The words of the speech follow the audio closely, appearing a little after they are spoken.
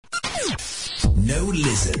No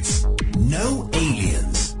lizards. No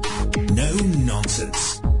aliens. No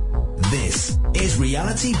nonsense. This is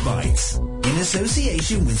Reality Bites in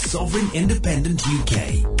association with Sovereign Independent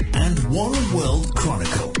UK and One World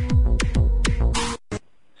Chronicle.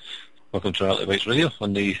 Welcome to Reality Bites Radio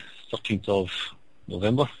on the 13th of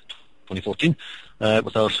November 2014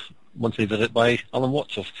 with our monthly visit by Alan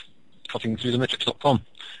Watts of cuttingthroughthematrix.com.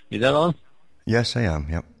 You there, Alan? Yes, I am,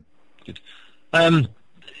 yep. Good.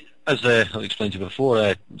 As I've explained to you before,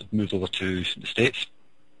 I moved over to the States,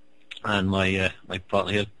 and my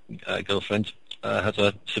partner here, girlfriend, has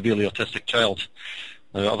a severely autistic child.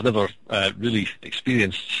 Now, I've never really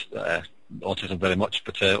experienced autism very much,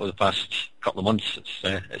 but over the past couple of months,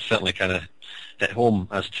 it's certainly kind of hit home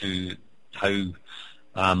as to how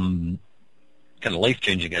kind of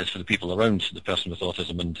life-changing it is for the people around the person with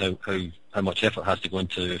autism, and how much effort has to go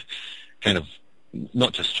into kind of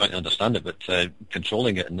not just trying to understand it, but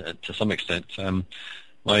controlling it, and to some extent.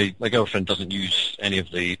 My girlfriend doesn't use any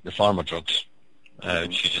of the pharma drugs.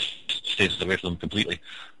 She just stays away from them completely,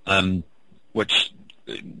 which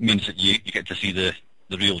means that you get to see the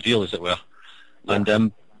real deal, as it were. Yeah.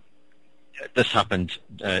 And this happened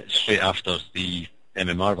straight after the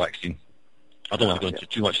MMR vaccine. I don't want to go into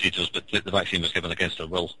too much details, but the vaccine was given against her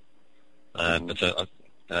will.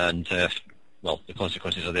 Well, the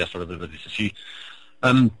consequences are there for everybody to see.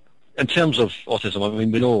 In terms of autism, I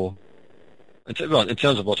mean, we know. In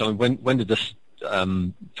terms of autism, when did this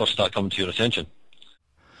first start coming to your attention?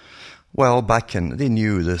 Well, they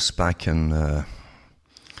knew this back in the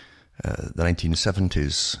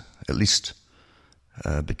 1970s, at least,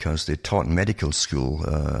 because they taught in medical school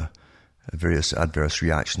various adverse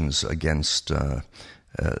reactions against the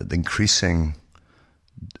increasing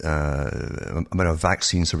amount of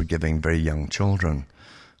vaccines that were giving very young children.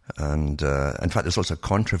 And in fact, there's lots of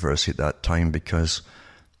controversy at that time because,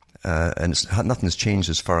 and nothing's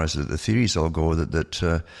changed as far as the theories all go,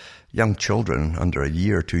 that young children under a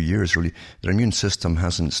year or 2 years, really, their immune system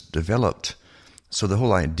hasn't developed. So the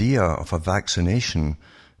whole idea of a vaccination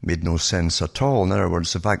made no sense at all. In other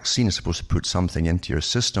words, a vaccine is supposed to put something into your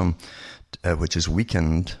system which is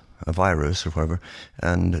weakened, a virus or whatever,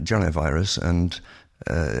 and generally a virus, and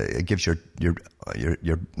it gives your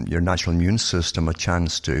natural immune system a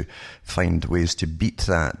chance to find ways to beat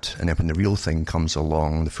that. And then when the real thing comes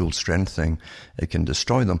along, the full strength thing, it can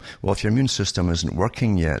destroy them. Well, if your immune system isn't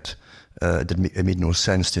working yet, it made no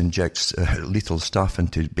sense to inject lethal stuff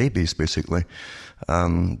into babies, basically,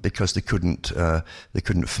 because they couldn't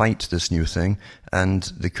fight this new thing,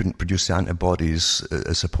 and they couldn't produce the antibodies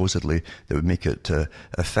supposedly that would make it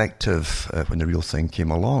effective when the real thing came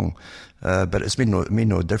along. But it's made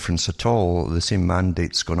no difference at all. The same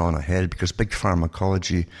mandate's gone on ahead because big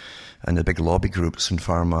pharmacology and the big lobby groups in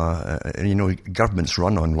pharma, governments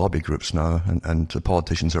run on lobby groups now, and the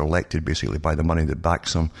politicians are elected basically by the money that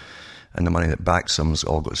backs them. And the money that backs them has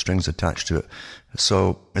all got strings attached to it.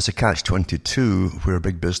 So it's a catch-22 where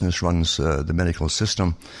big business runs the medical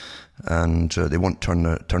system, and they won't turn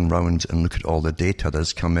around and look at all the data that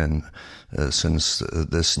has come in since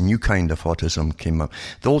this new kind of autism came up.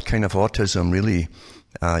 The old kind of autism, really,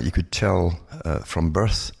 you could tell from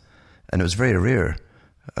birth, and it was very rare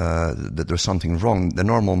that there was something wrong. The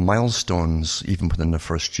normal milestones, even within the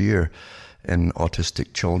first year, in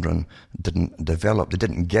autistic children didn't develop. They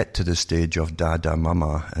didn't get to the stage of dada,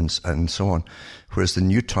 mama, and so on. Whereas the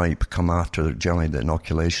new type come after generally the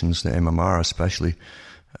inoculations, the MMR especially,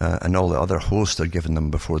 and all the other hosts are given them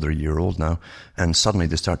before they're a year old now, and suddenly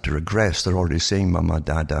they start to regress. They're already saying mama,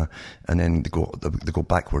 dada, and then they go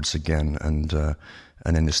backwards again, and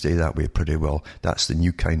then they stay that way pretty well. That's the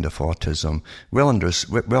new kind of autism,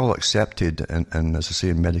 well accepted, and as I say,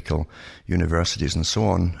 in medical universities and so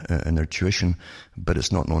on, in their tuition, but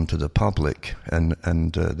it's not known to the public. And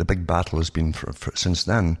the big battle has been for since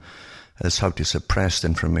then is how to suppress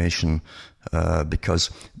information, because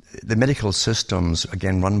the medical systems,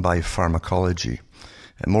 again, run by pharmacology.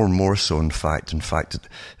 More and more so, in fact,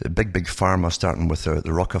 the big pharma, starting with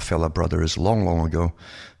the Rockefeller brothers long ago,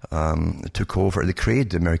 took over. They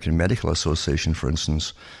created the American Medical Association, for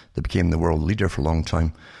instance. They became the world leader for a long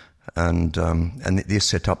time. And they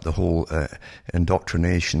set up the whole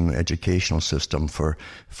indoctrination educational system for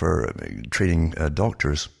training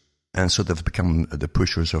doctors. And so they've become the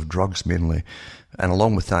pushers of drugs mainly. And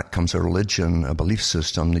along with that comes a religion, a belief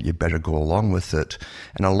system that you better go along with it.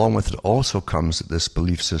 And along with it also comes this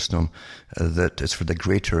belief system that it's for the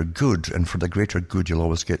greater good. And for the greater good, you'll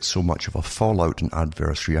always get so much of a fallout and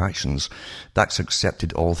adverse reactions. That's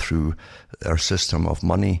accepted all through our system of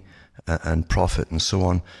money and profit and so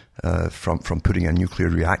on. from putting a nuclear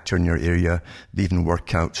reactor in your area. They even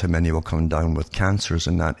work out how many will come down with cancers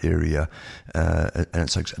in that area, and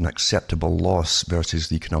it's an acceptable loss versus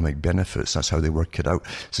the economic benefits. That's how they work it out.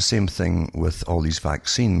 It's the same thing with all these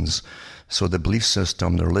vaccines. So the belief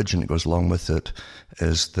system, the religion that goes along with it,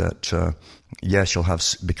 is that yes, you'll have,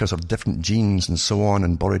 because of different genes and so on,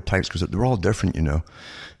 and body types, because they're all different,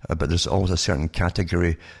 but there's always a certain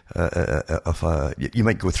category of you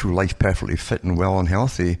might go through life perfectly fit and well and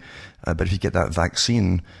healthy, but if you get that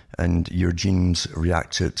vaccine and your genes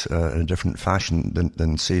react it in a different fashion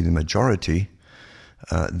than say the majority,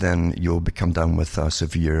 then you'll become down with a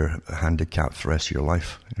severe handicap for the rest of your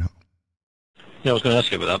life. Yeah, I was going to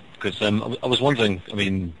ask you about that, because I was wondering, I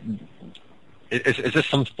mean, is this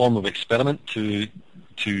some form of experiment to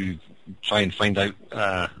try and find out,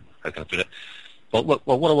 how can I put it? Well,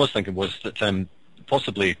 what I was thinking was that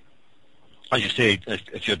possibly, as you say,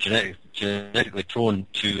 if you're genetically prone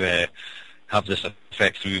to have this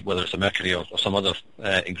effect through whether it's a mercury or some other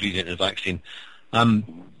ingredient in the vaccine,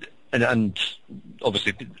 and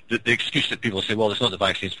obviously the excuse that people say, well, it's not the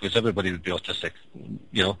vaccines because everybody would be autistic,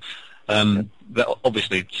 but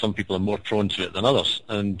obviously some people are more prone to it than others,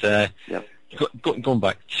 and going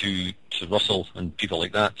back to Russell and people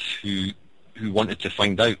like that who wanted to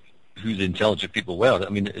find out who the intelligent people were. I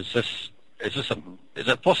mean, is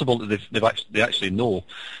it possible that they actually know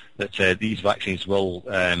that these vaccines will,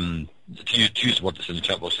 to use the word that's in the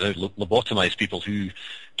chat box, lobotomize people who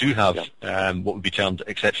do have what would be termed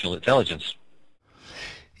exceptional intelligence?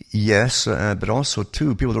 Yes, but also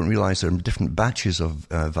too, people don't realize there are different batches of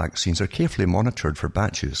vaccines. They're carefully monitored for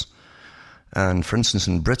batches. And for instance,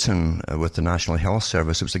 in Britain, with the National Health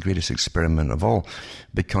Service, it was the greatest experiment of all,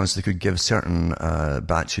 because they could give certain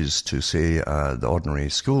batches to, say, the ordinary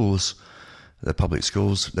schools, the public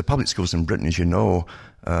schools. The public schools in Britain, as you know,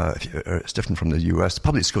 it's different from the US. The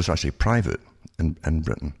public schools are actually private in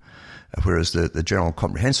Britain, whereas the general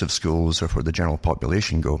comprehensive schools are where the general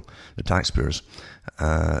population go, the taxpayers.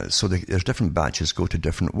 So there's different batches go to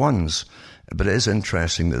different ones. But it is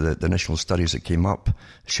interesting that the initial studies that came up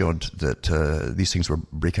showed that these things were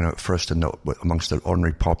breaking out first amongst the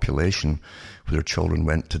ordinary population, where their children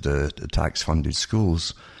went to the tax-funded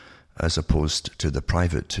schools as opposed to the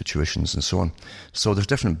private tuitions and so on. So there's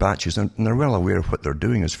different batches, and they're well aware of what they're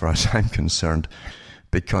doing as far as I'm concerned,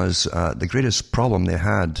 because the greatest problem they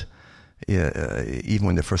had, even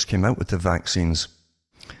when they first came out with the vaccines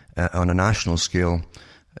on a national scale,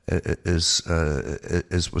 was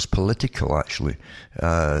political, actually.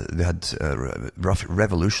 They had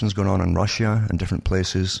revolutions going on in Russia and different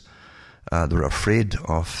places. They were afraid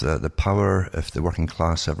of the power if the working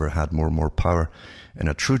class ever had more and more power in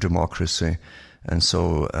a true democracy. And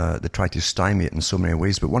so they tried to stymie it in so many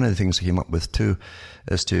ways. But one of the things they came up with too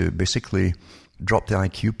is to basically drop the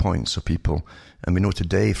IQ points of people. And we know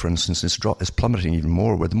today, for instance, it's plummeting even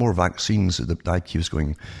more. With more vaccines, the IQ is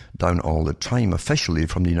going down all the time, officially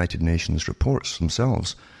from the United Nations reports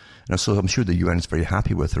themselves. And so I'm sure the UN is very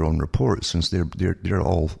happy with their own reports, since they're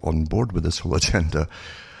all on board with this whole agenda.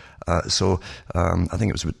 So I think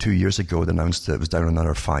it was about 2 years ago they announced that it was down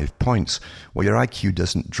another 5 points. Well, your IQ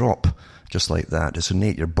doesn't drop just like that. It's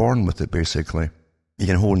innate. You're born with it, basically. You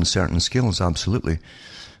can hone certain skills, absolutely.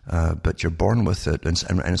 But you're born with it,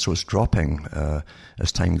 and so it's dropping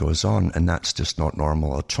as time goes on, and that's just not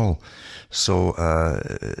normal at all. So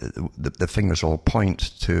the fingers all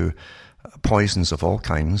point to poisons of all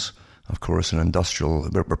kinds, of course, and industrial.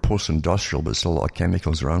 We're post-industrial, but still a lot of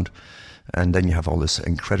chemicals around. And then you have all this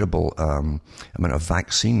incredible amount of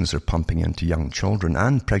vaccines they're pumping into young children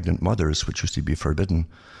and pregnant mothers, which used to be forbidden,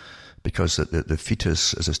 because the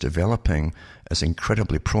fetus, as it's developing, is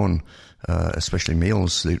incredibly prone, especially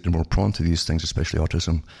males. They're more prone to these things, especially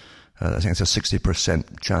autism. I think it's a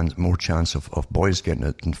 60% more chance of boys getting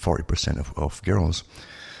it than 40% of girls.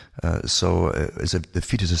 So as if the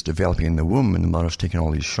fetus is developing in the womb and the mother's taking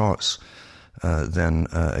all these shots, then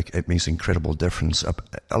it makes an incredible difference,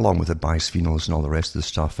 along with the bisphenols and all the rest of the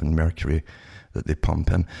stuff and mercury that they pump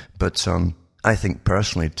in. But I think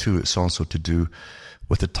personally, too, it's also to do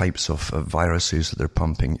with the types of viruses that they're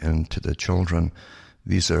pumping into the children.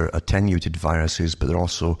 These are attenuated viruses, but they're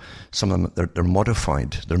also, some of them, they're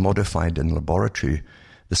modified. They're modified in laboratory.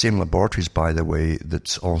 The same laboratories, by the way,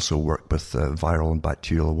 that also work with viral and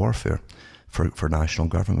bacterial warfare for national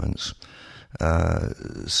governments.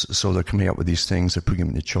 So they're coming up with these things, they're putting them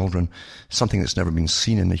into children, something that's never been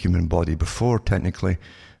seen in the human body before, technically,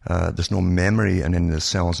 There's no memory in any of the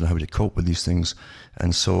cells on how to cope with these things,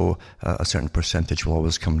 and so a certain percentage will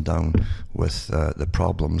always come down with the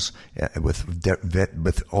problems,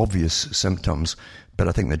 with obvious symptoms. But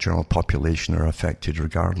I think the general population are affected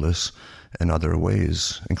regardless in other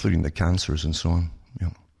ways, including the cancers and so on. Yeah.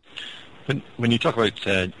 When you talk about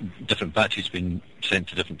different batches being sent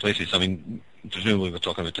to different places, I mean, presumably we're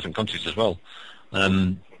talking about different countries as well.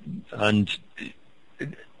 And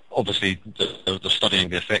obviously they're studying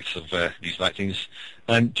the effects of these vaccines.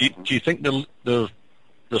 Do you think they're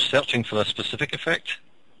searching for a specific effect?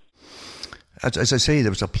 As I say,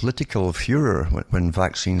 there was a political furor when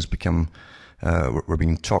vaccines were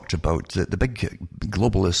being talked about. The big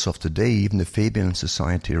globalists of today, even the Fabian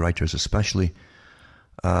Society writers especially,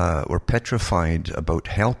 were petrified about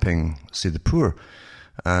helping, say, the poor.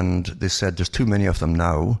 And they said there's too many of them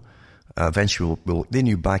now. Eventually, they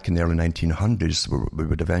knew back in the early 1900s we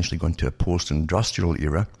would eventually go into a post-industrial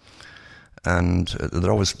era. And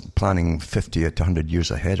they're always planning 50 to 100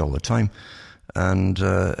 years ahead all the time. And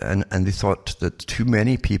they thought that too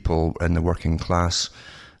many people in the working class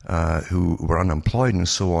who were unemployed and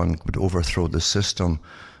so on would overthrow the system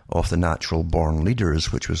of the natural-born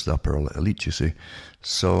leaders, which was the upper elite, you see.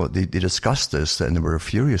 So they discussed this, and they were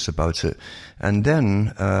furious about it. And then,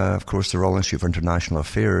 of course, the Royal Institute for International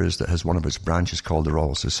Affairs, that has one of its branches called the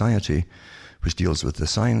Royal Society, which deals with the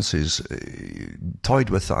sciences, toyed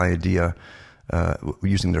with the idea,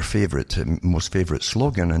 using their most favourite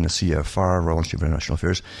slogan in the CFR, Royal Institute for International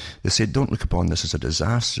Affairs. They said, don't look upon this as a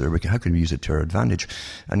disaster. How can we use it to our advantage?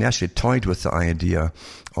 And they actually toyed with the idea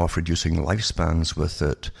of reducing lifespans with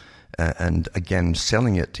it, and again,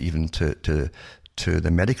 selling it even to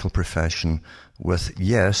the medical profession with,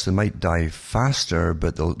 yes, they might die faster,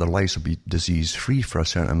 but their lives will be disease-free for a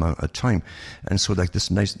certain amount of time. And so like this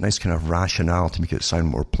nice kind of rationale to make it sound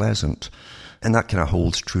more pleasant. And that kind of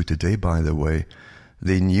holds true today, by the way.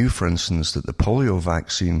 They knew, for instance, that the polio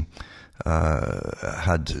vaccine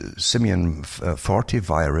had simian 40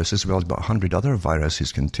 virus, as well as about 100 other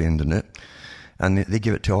viruses contained in it. And they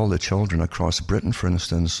gave it to all the children across Britain, for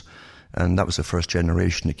instance. And that was the first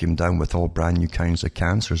generation that came down with all brand new kinds of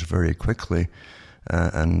cancers very quickly.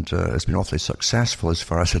 And it's been awfully successful as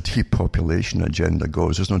far as a depopulation agenda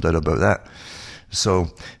goes. There's no doubt about that. So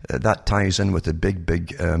that ties in with the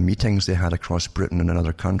big meetings they had across Britain and in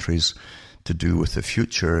other countries to do with the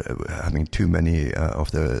future, having too many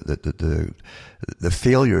of the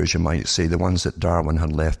failures, you might say, the ones that Darwin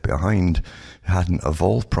had left behind, hadn't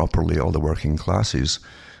evolved properly, all the working classes,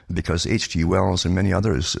 because H.G. Wells and many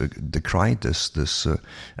others decried this,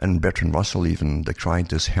 and Bertrand Russell even decried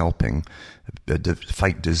this helping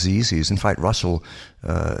fight diseases. In fact, Russell,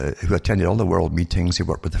 who attended all the world meetings, he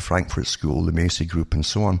worked with the Frankfurt School, the Macy Group, and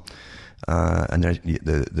so on, and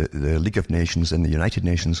the League of Nations and the United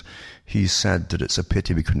Nations, he said that it's a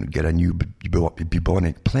pity we couldn't get a new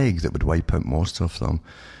bubonic plague that would wipe out most of them.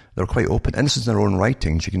 They're quite open, and this is in their own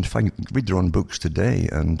writings. You can read their own books today,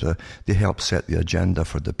 and they help set the agenda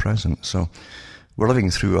for the present. So we're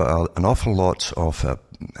living through an awful lot of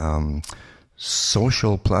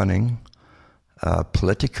social planning,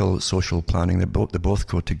 political social planning. They both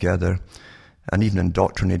go together, and even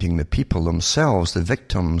indoctrinating the people themselves, the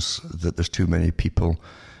victims, that there's too many people,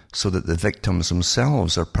 so that the victims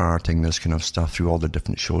themselves are parroting this kind of stuff through all the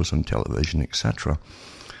different shows on television, etc.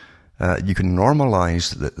 You can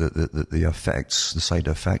normalize the effects, the side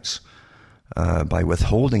effects, by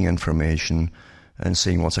withholding information and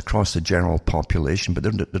saying, well, it's across the general population, but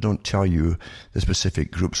they don't tell you the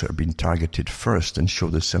specific groups that are being targeted first and show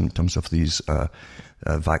the symptoms of these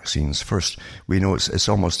vaccines first. We know it's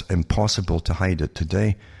almost impossible to hide it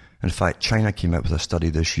today. In fact, China came out with a study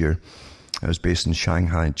this year. It was based in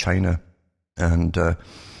Shanghai, China, and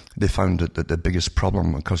they found that the biggest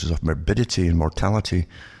problem, causes of morbidity and mortality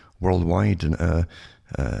worldwide,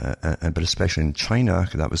 but especially in China,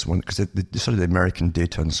 that was one, because they studied the American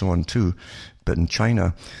data and so on too, but in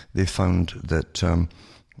China they found that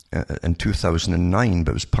in 2009,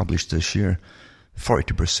 but it was published this year,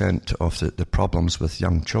 42% of the problems with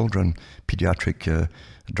young children, pediatric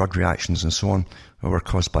drug reactions and so on, were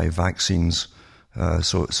caused by vaccines.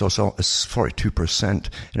 So it's 42%,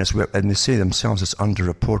 and they say themselves it's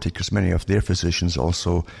underreported because many of their physicians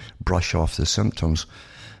also brush off the symptoms.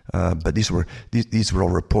 But these were all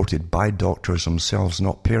reported by doctors themselves,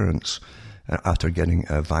 not parents, after getting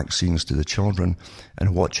vaccines to the children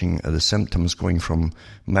and watching the symptoms going from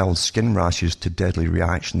mild skin rashes to deadly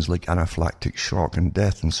reactions like anaphylactic shock and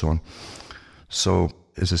death and so on. So,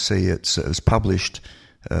 as I say, it was published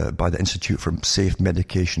by the Institute for Safe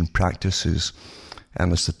Medication Practices,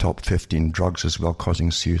 and it's the top 15 drugs as well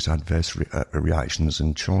causing serious adverse reactions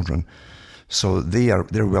in children. So they're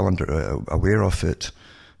well aware of it.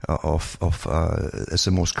 It's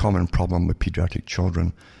the most common problem with pediatric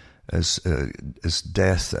children is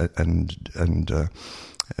death and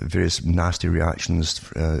various nasty reactions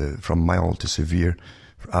from mild to severe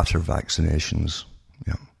after vaccinations.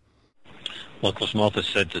 Yeah. Well, of course, Martha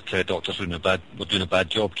said that doctors were doing a bad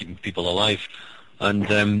job keeping people alive, and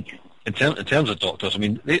in terms of doctors, I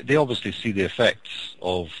mean, they obviously see the effects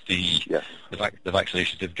of the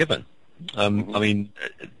vaccinations they've given. I mean,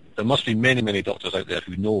 there must be many doctors out there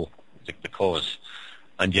who know the cause,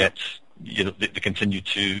 and yet they continue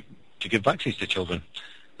to give vaccines to children.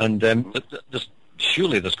 And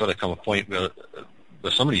surely there's got to come a point where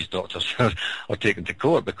some of these doctors are taken to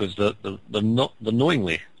court because they're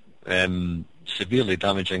knowingly severely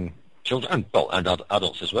damaging children and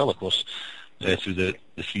adults as well, of course, through the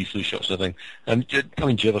free flu shots and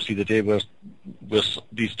everything. Do you ever see the day where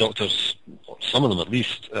these doctors, some of them at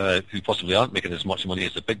least, who possibly aren't making as much money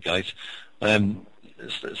as the big guys,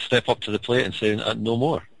 step up to the plate and say no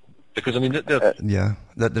more? Because I mean,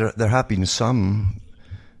 there have been some.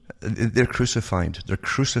 They're crucified. They're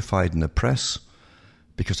crucified in the press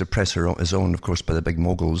because the press is owned, of course, by the big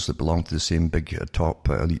moguls that belong to the same big top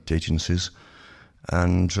elite agencies,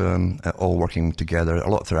 and all working together. A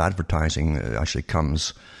lot of their advertising actually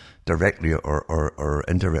comes directly or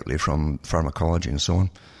indirectly from pharmacology and so on.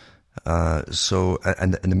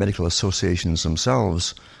 And the medical associations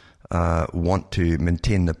themselves want to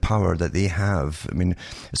maintain the power that they have. I mean,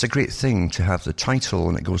 it's a great thing to have the title,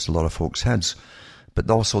 and it goes to a lot of folks' heads. But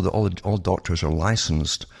also, all doctors are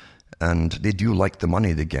licensed, and they do like the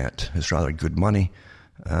money they get. It's rather good money,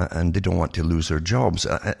 and they don't want to lose their jobs.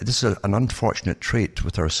 This is an unfortunate trait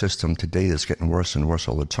with our system today that's getting worse and worse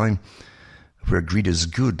all the time, where greed is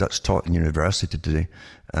good. That's taught in university today,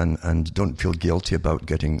 and don't feel guilty about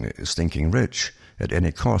getting stinking rich at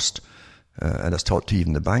any cost. And that's taught to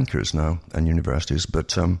even the bankers now in universities.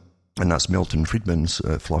 But and that's Milton Friedman's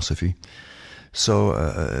philosophy. So,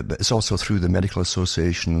 but it's also through the medical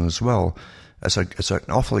association as well. It's an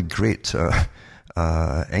awfully great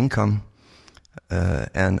income,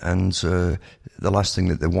 and the last thing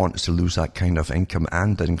that they want is to lose that kind of income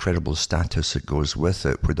and the incredible status that goes with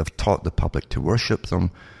it, where they've taught the public to worship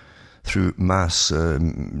them through mass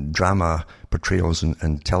drama portrayals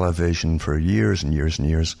and television for years and years and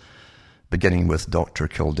years, beginning with Dr.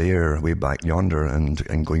 Kildare way back yonder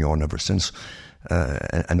and going on ever since.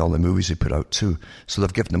 And all the movies they put out too. So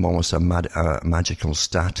they've given them almost a magical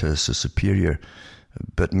status, a superior.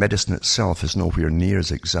 But medicine itself is nowhere near as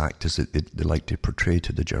exact as they like to portray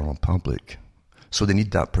to the general public. So they need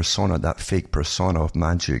that persona, that fake persona of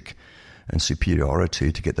magic and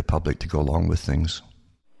superiority to get the public to go along with things.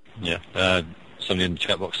 Yeah. Somebody in the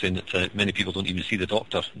chat box saying that many people don't even see the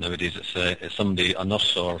doctor nowadays. It's somebody, a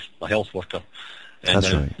nurse or a health worker. And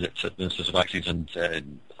that's right. It's administers vaccines,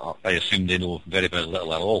 and I assume they know very, very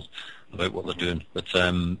little at all about what they're doing. But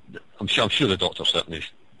I'm sure the doctor certainly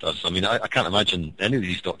does. I mean, I can't imagine any of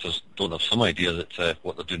these doctors don't have some idea that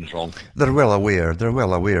what they're doing is wrong. They're well aware. They're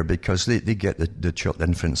well aware because they get the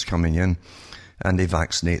infants coming in, and they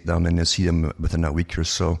vaccinate them, and they see them within a week or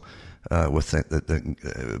so,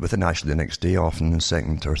 within actually the next day, often the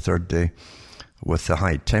second or third day, with the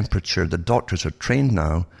high temperature. The doctors are trained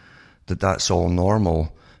now that's all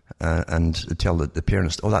normal, and tell the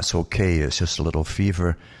parents, oh, that's okay, it's just a little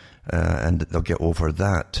fever, and they'll get over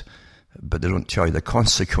that. But they don't tell you the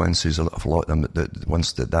consequences of a lot of them that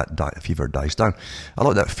once that fever dies down. A lot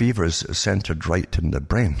of that fever is centered right in the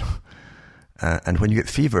brain. And when you get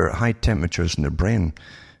fever, high temperatures in the brain,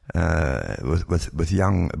 with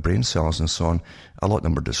young brain cells and so on, a lot of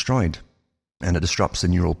them are destroyed. And it disrupts the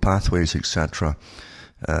neural pathways, etc.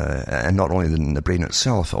 And not only in the brain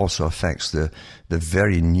itself, it also affects the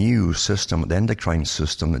very new system, the endocrine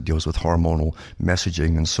system that deals with hormonal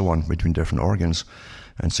messaging and so on between different organs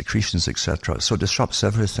and secretions, etc. So it disrupts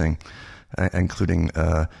everything, including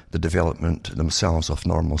the development themselves of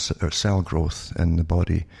normal cell growth in the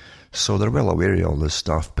body. So they're well aware of all this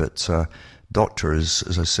stuff, but doctors,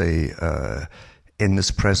 as I say, in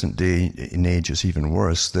this present day and age is even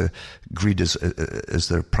worse. The greed is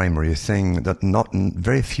their primary thing. That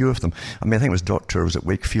very few of them. I mean, I think it was Doctor was at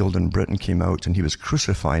Wakefield in Britain came out, and he was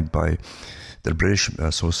crucified by the British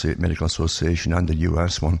Medical Association and the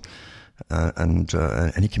US one, and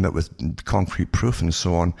he came out with concrete proof and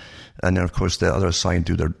so on. And then, of course, the other side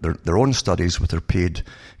do their own studies with their paid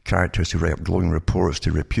characters who write up glowing reports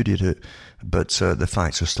to repudiate it. But the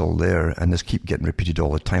facts are still there, and they keep getting repeated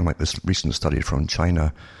all the time, like this recent study from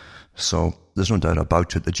China. So there's no doubt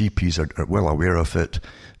about it. The GPs are well aware of it.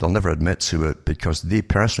 They'll never admit to it because they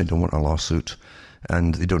personally don't want a lawsuit,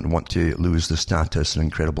 and they don't want to lose the status and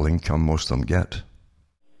incredible income most of them get.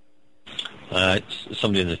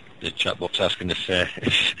 Somebody in the chat box asking if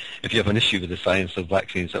you have an issue with the science of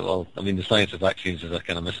vaccines. Well, I mean, the science of vaccines is a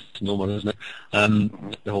kind of misnomer, isn't it?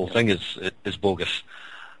 The whole thing is bogus.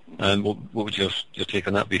 What would your take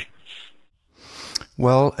on that be?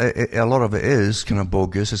 Well, a lot of it is kind of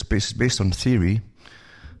bogus. It's based on theory.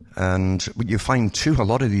 And what you find too, a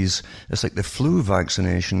lot of these, it's like the flu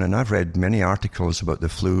vaccination, and I've read many articles about the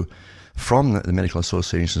flu from the medical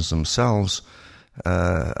associations themselves,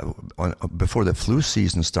 before the flu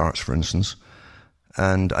season starts, for instance.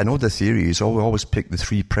 And I know the theory is we always pick the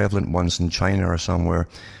 3 prevalent ones in China or somewhere,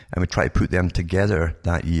 and we try to put them together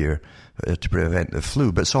that year to prevent the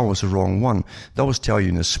flu, but it's always the wrong one. They always tell you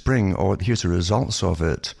in the spring, oh, here's the results of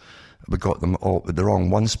it. We got them all, the wrong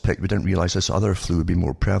ones picked. We didn't realize this other flu would be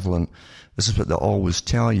more prevalent. This is what they always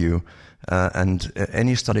tell you. And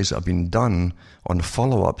any studies that have been done on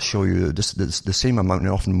follow-up show you this, the same amount, and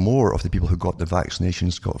often more, of the people who got the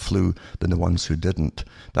vaccinations got flu than the ones who didn't.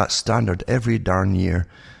 That's standard every darn year.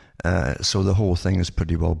 So the whole thing is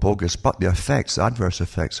pretty well bogus. But the effects, the adverse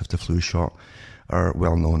effects of the flu shot are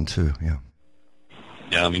well known too, yeah.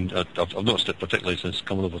 Yeah, I mean, I've noticed it particularly since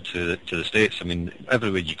coming over to the States. I mean,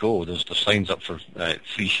 everywhere you go, there's signs up for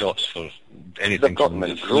free shots for anything. They've got them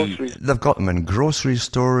in groceries. They've got them in grocery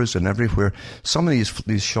stores and everywhere. Some of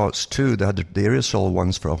these shots too, they had the aerosol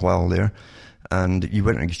ones for a while there, and you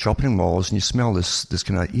went into shopping malls and you smell this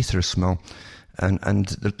kind of ether smell, and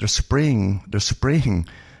they're spraying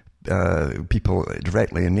people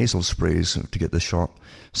directly in nasal sprays to get the shot,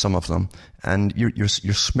 some of them, and you're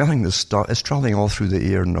smelling this stuff. It's traveling all through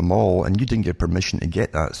the air in the mall, and you didn't get permission to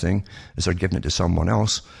get that thing, as they're giving it to someone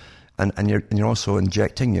else, and you're also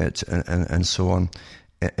injecting it and so on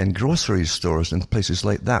in grocery stores and places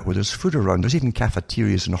like that where there's food around. There's even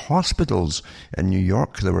cafeterias in hospitals in New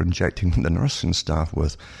York they were injecting the nursing staff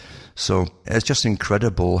with. So it's just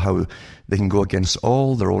incredible how they can go against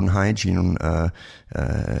all their own hygiene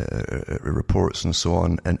reports and so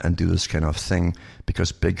on and do this kind of thing,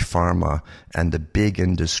 because Big Pharma and the big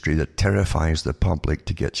industry that terrifies the public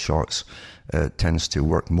to get shots tends to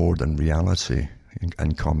work more than reality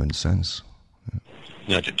and common sense.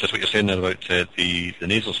 Yeah, just what you're saying there about the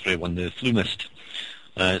nasal spray one, the flu mist.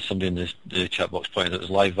 Somebody in the chat box pointed out there's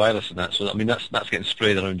live virus and that. So, I mean, that's getting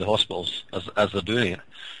sprayed around the hospitals as they're doing it.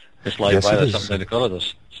 It's live virus up and down the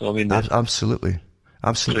corridors. So, I mean... Absolutely.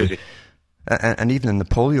 Crazy. And even in the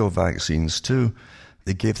polio vaccines, too.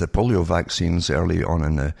 They gave the polio vaccines early on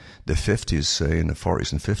in the 50s, say, in the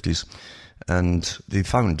 40s and 50s. And they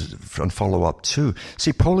found on follow-up, too.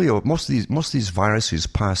 See, polio, most of these viruses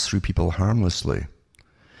pass through people harmlessly.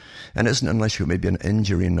 And it isn't unless you have maybe an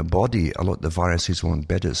injury in the body, a lot of the viruses will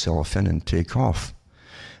embed itself in and take off.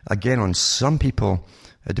 Again, on some people...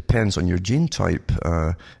 It depends on your gene type.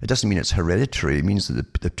 It doesn't mean it's hereditary. It means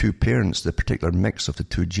that the two parents, the particular mix of the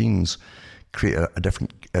two genes, create a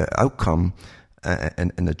different outcome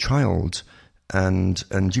in the child. And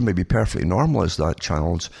you may be perfectly normal as that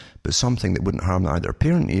child, but something that wouldn't harm either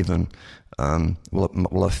parent even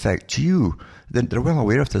will affect you. They're well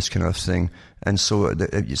aware of this kind of thing. And so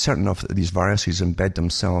certain of these viruses embed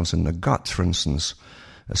themselves in the gut, for instance,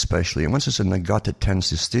 especially. And once it's in the gut, it tends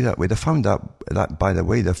to stay that way. They found that by the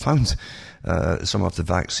way, they found some of the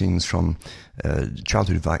vaccines from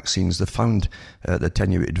childhood vaccines. They found the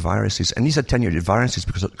attenuated viruses. And these attenuated viruses,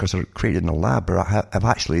 because they're created in a lab, have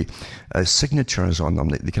actually signatures on them.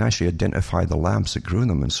 They can actually identify the labs that grew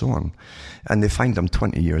them and so on. And they find them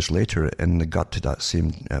 20 years later in the gut to that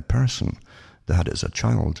same person that had it as a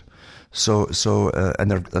child. And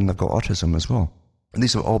they've got autism as well. And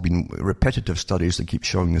these have all been repetitive studies that keep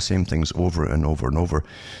showing the same things over and over and over.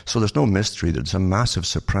 So there's no mystery. There's a massive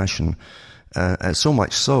suppression, and so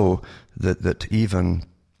much so that even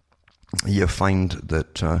you find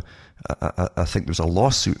that I think there's a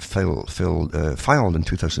lawsuit filed in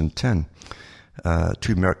 2010.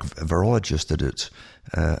 Two Merck virologists did it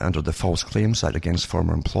under the False Claims Act against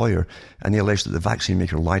former employer, and they alleged that the vaccine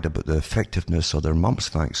maker lied about the effectiveness of their mumps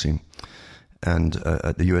vaccine. And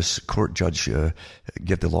the U.S. court judge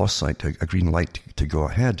gave the lawsuit a green light to go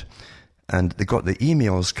ahead. And they got the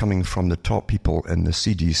emails coming from the top people in the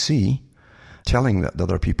CDC telling the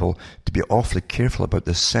other people to be awfully careful about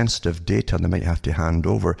the sensitive data they might have to hand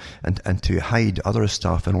over and to hide other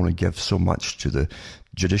stuff and only give so much to the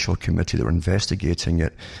judicial committee that were investigating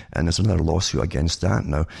it. And there's another lawsuit against that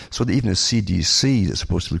now. So that even the CDC that's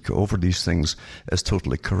supposed to look over these things is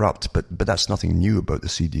totally corrupt. But that's nothing new about the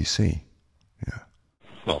CDC. Yeah.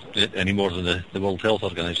 well, any more than the World Health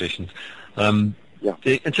Organization. Yeah.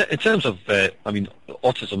 In terms of,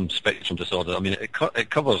 autism spectrum disorder, it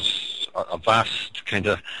covers a vast kind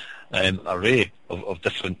of array of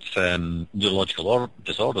different neurological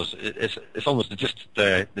disorders. It's almost just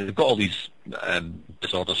they've got all these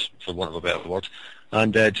disorders, for want of a better word,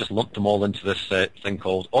 and just lumped them all into this thing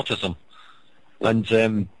called autism. And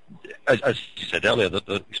as you said earlier, that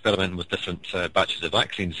they're experimenting with different batches of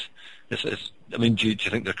vaccines. Do you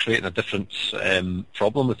think they're creating a different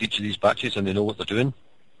problem with each of these batches, and they know what they're doing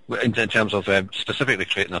in terms of specifically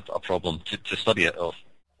creating a problem to study it? Or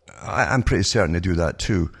I'm pretty certain they do that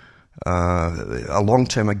too. A long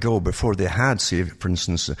time ago, before they had, say, for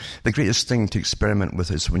instance, the greatest thing to experiment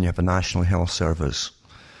with is when you have a national health service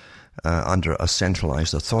under a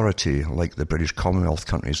centralised authority, like the British Commonwealth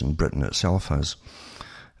countries and Britain itself has,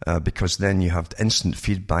 because then you have instant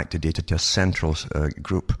feedback to data to a central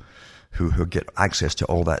group who get access to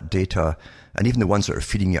all that data, and even the ones that are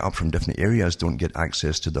feeding it up from different areas don't get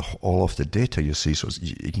access to all of the data, you see, so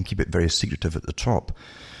you can keep it very secretive at the top.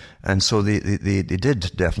 And so they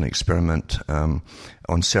did definitely experiment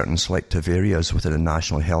on certain selective areas within the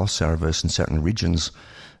National Health Service in certain regions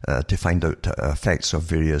to find out effects of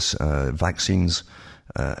various vaccines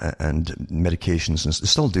and medications. And they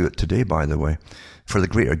still do it today, by the way, for the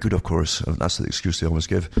greater good, of course. That's the excuse they always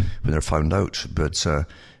give when they're found out. But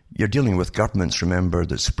you're dealing with governments, remember,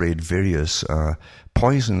 that sprayed various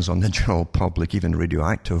poisons on the general public, even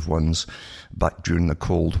radioactive ones, back during the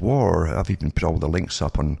Cold War. I've even put all the links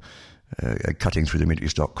up on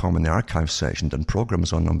cuttingthroughthematrix.com in the archive section, done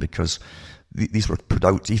programs on them, because these were put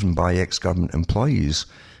out even by ex-government employees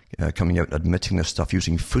coming out admitting this stuff,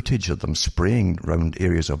 using footage of them spraying around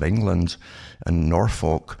areas of England and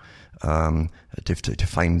Norfolk to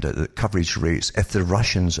find the coverage rates. If the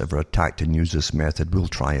Russians ever attacked and used this method, we'll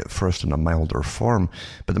try it first in a milder form.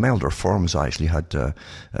 But the milder forms actually had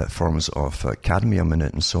forms of cadmium in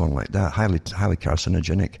it and so on like that, highly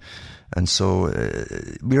carcinogenic. And so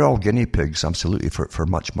we're all guinea pigs, absolutely, for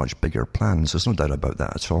much, much bigger plans. There's no doubt about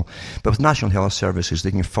that at all. But with National Health Services,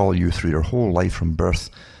 they can follow you through your whole life from birth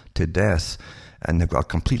to death. And they've got a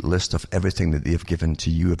complete list of everything that they've given to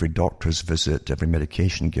you, every doctor's visit, every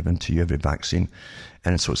medication given to you, every vaccine.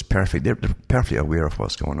 And so it's perfect. They're perfectly aware of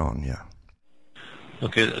what's going on, yeah.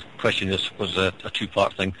 Okay, the question was a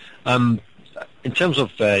two-part thing. In terms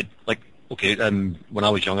of, when I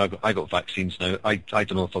was young, I got vaccines now. I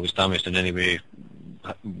don't know if I was damaged in any way,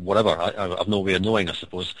 whatever. I have no way of knowing, I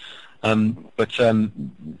suppose. But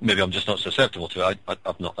maybe I'm just not susceptible to it. I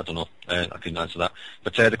don't know. I couldn't answer that.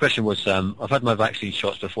 But the question was, I've had my vaccine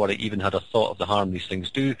shots before I even had a thought of the harm these things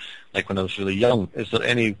do, like when I was really young. Is there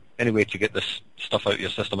any way to get this stuff out of your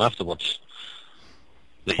system afterwards?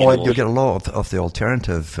 You'll get a lot of the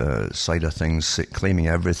alternative side of things, claiming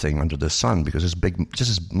everything under the sun, because there's just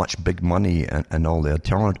as much big money and all the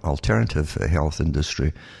alternative health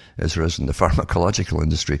industry as there is in the pharmacological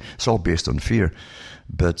industry. It's all based on fear,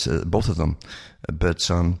 but both of them. But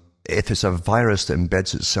if it's a virus that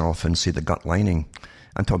embeds itself in, say, the gut lining,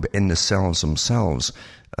 I'm talking about in the cells themselves.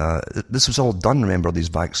 This was all done, remember, these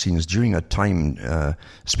vaccines, during a time,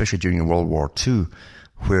 especially during World War II,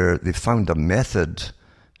 where they found a method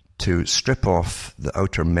to strip off the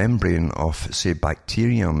outer membrane of, say,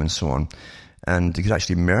 bacterium and so on, and you could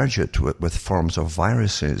actually merge it with forms of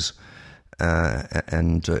viruses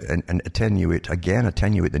and attenuate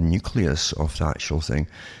the nucleus of the actual thing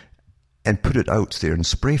and put it out there in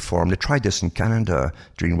spray form. They tried this in Canada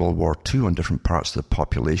during World War II on different parts of the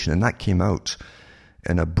population, and that came out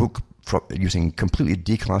in a book using completely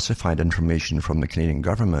declassified information from the Canadian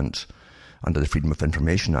government under the Freedom of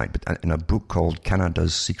Information Act, but in a book called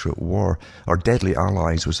Canada's Secret War, or Deadly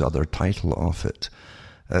Allies was the other title of it,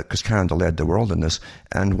 because Canada led the world in this.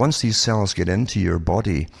 And once these cells get into your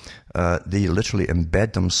body, they literally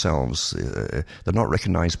embed themselves. They're not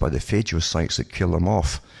recognized by the phagocytes that kill them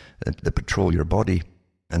off, that patrol your body,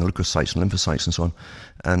 and leukocytes and lymphocytes and so on.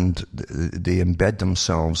 And they embed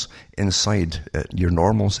themselves inside your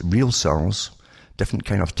normal, real cells, different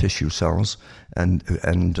kind of tissue cells, and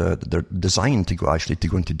they're designed to go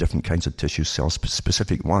into different kinds of tissue cells,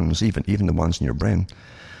 specific ones, even the ones in your brain.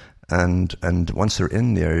 And once they're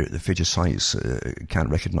in there, the phagocytes can't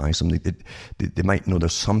recognize them. They might know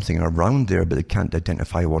there's something around there, but they can't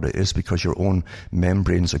identify what it is, because your own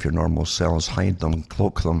membranes of your normal cells hide them,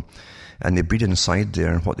 cloak them, and they breed inside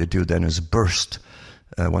there. And what they do then is burst.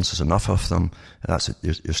 Once there's enough of them, that's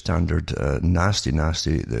your standard nasty,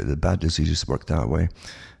 the bad diseases work that way.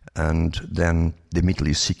 And then they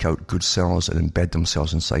immediately seek out good cells and embed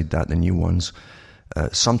themselves inside that, the new ones.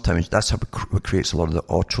 Sometimes that's what creates a lot of the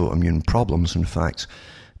autoimmune problems. In fact,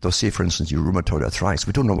 they'll say, for instance, your rheumatoid arthritis,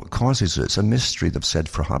 we don't know what causes it. It's a mystery, they've said,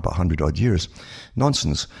 for about 100 odd years.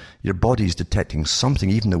 Nonsense. Your body's detecting something,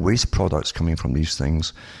 even the waste products coming from these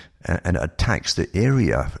things, and it attacks the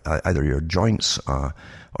area, either your joints or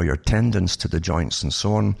your tendons to the joints and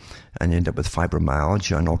so on, and you end up with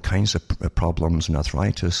fibromyalgia and all kinds of problems and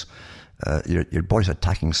arthritis. Your body's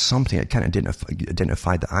attacking something. It can't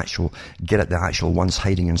identify get at the actual ones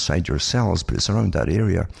hiding inside your cells, but it's around that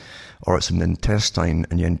area. Or it's in the intestine,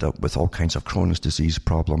 and you end up with all kinds of Crohn's disease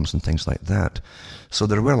problems and things like that. So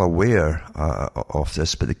they're well aware of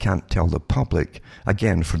this, but they can't tell the public.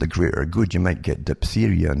 Again, for the greater good, you might get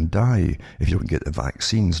diphtheria and die if you don't get the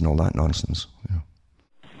vaccines and all that nonsense.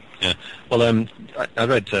 Yeah. Well, I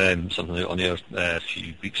read something on air a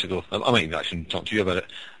few weeks ago. I might even actually talk to you about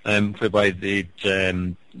it, whereby they've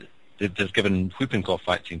given whooping cough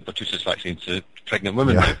vaccine, pertussis vaccine, to pregnant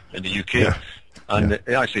women now in the UK. Yeah. And it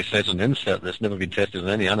actually says on the insert that it's never been tested on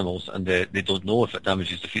any animals, and they don't know if it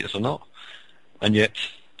damages the fetus or not. And yet,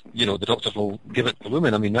 the doctors will give it to the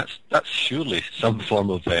women. I mean, that's surely some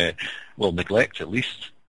form of, neglect at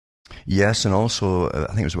least. Yes, and also, I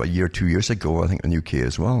think it was about a year, 2 years ago, I think in the UK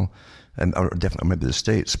as well, or definitely maybe the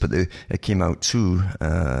States, but it came out too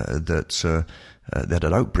that they had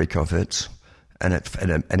an outbreak of it, and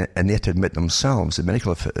they had to admit themselves, the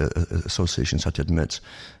medical associations had to admit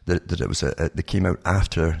that it was they came out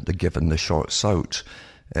after they'd given the shots out.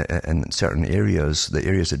 In certain areas, the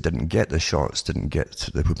areas that didn't get the shots didn't get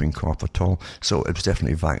the whooping cough at all. So it was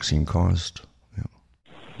definitely vaccine caused.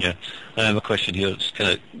 Yeah. A question here. It's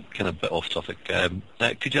kind of a bit off topic.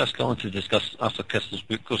 Could you ask Alan to discuss Arthur Koestler's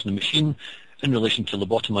book, Ghost in the Machine, in relation to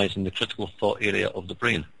lobotomizing the critical thought area of the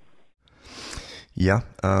brain? Yeah.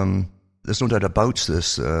 There's no doubt about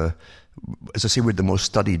this. As I say, we're the most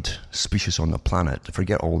studied species on the planet.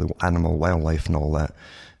 Forget all the animal, wildlife and all that.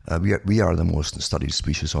 We are the most studied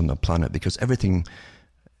species on the planet because everything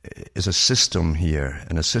is a system here,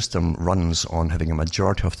 and a system runs on having a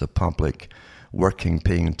majority of the public working,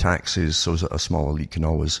 paying taxes, so that a small elite can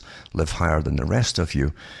always live higher than the rest of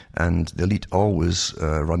you. And the elite always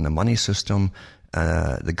run the money system,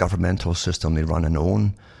 the governmental system they run and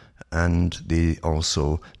own, and they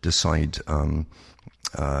also decide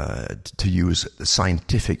to use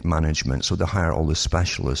scientific management. So they hire all the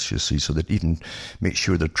specialists, you see, so that even make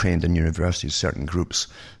sure they're trained in universities, certain groups,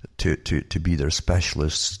 to be their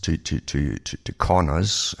specialists, to con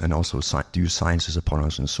us, and also do sciences upon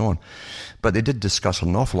us and so on. But they did discuss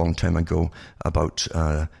an awful long time ago about,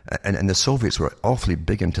 and the Soviets were awfully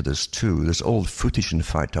big into this too. There's old footage, in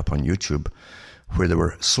fact, up on YouTube, where they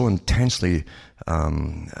were so intensely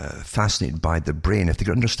fascinated by the brain. If they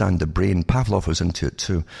could understand the brain, Pavlov was into it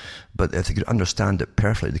too, but if they could understand it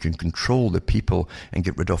perfectly, they can control the people and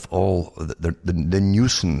get rid of all the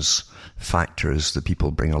nuisance factors that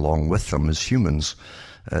people bring along with them as humans,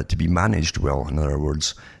 to be managed well, in other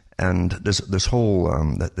words. And there's whole,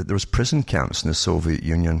 there was prison camps in the Soviet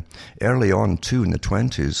Union early on too, in the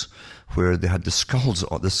 20s, where they had the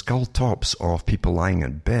skull tops of people lying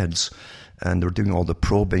at beds, and they were doing all the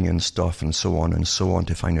probing and stuff and so on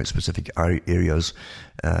to find out specific areas,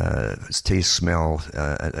 taste, smell,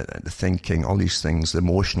 thinking, all these things, the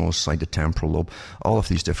emotional side, the temporal lobe, all of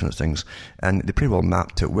these different things. And they pretty well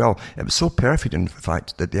mapped it well. It was so perfect, in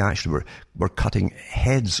fact, that they actually were cutting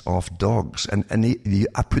heads off dogs. And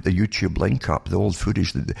I put the YouTube link up, the old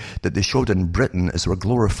footage that they showed in Britain, as they were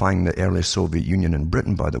glorifying the early Soviet Union in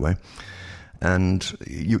Britain, by the way. And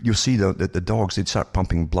you see the dogs, they'd start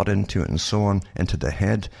pumping blood into it and so on, into the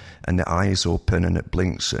head, and the eyes open and it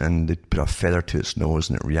blinks, and they'd put a feather to its nose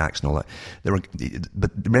and it reacts and all that.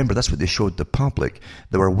 But remember, that's what they showed the public.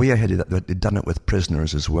 They were way ahead of that. They'd done it with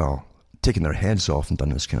prisoners as well, taking their heads off and done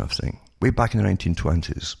this kind of thing, way back in the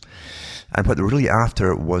 1920s. And what they're really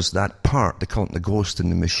after was that part, they call it the ghost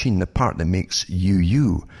in the machine, the part that makes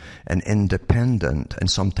you, and independent,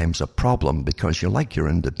 and sometimes a problem because you like your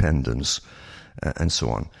independence. And so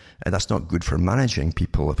on. And that's not good for managing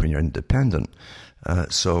people when you're independent.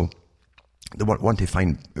 So they want to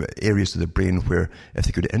find areas of the brain where if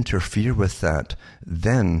they could interfere with that,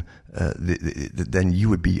 then you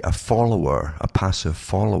would be a follower, a passive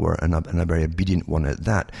follower, and a very obedient one at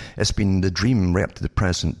that. It's been the dream right up to the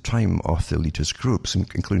present time of the elitist groups,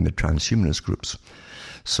 including the transhumanist groups.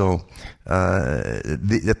 So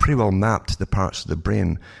they pretty well mapped the parts of the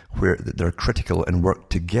brain where they're critical and work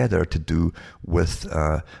together to do with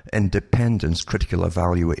independence, critical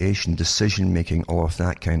evaluation, decision making, all of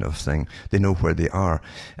that kind of thing. They know where they are,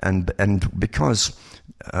 and because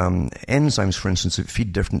enzymes, for instance, that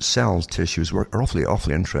feed different cell tissues are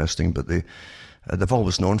awfully interesting, but they've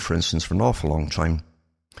always known, for instance, for an awful long time,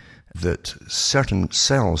 that certain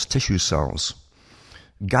cells, tissue cells,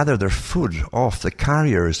 gather their food off the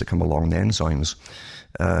carriers that come along, the enzymes,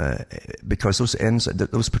 because those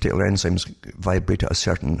particular enzymes vibrate at a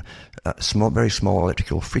certain very small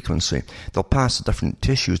electrical frequency. They'll pass to different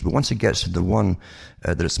tissues, but once it gets to the one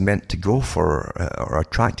that it's meant to go for or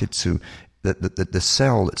attracted to, the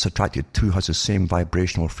cell it's attracted to has the same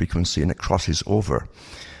vibrational frequency, and it crosses over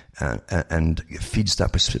and feeds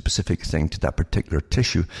that specific thing to that particular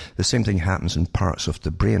tissue. The same thing happens in parts of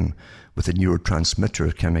the brain with the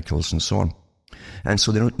neurotransmitter chemicals and so on. And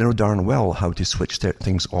so they know darn well how to switch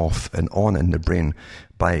things off and on in the brain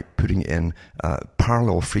by putting in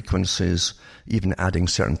parallel frequencies, even adding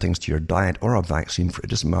certain things to your diet or a vaccine, it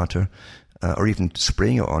doesn't matter, or even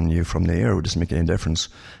spraying it on you from the air, it doesn't make any difference.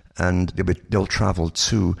 And they'll travel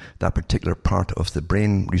to that particular part of the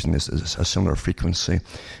brain using this as a similar frequency,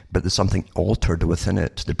 but there's something altered within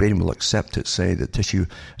it. The brain will accept it, say the tissue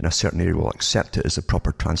in a certain area will accept it as a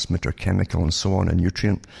proper transmitter chemical and so on, a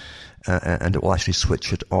nutrient, and it will actually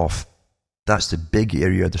switch it off. That's the big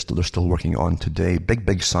area they're still working on today.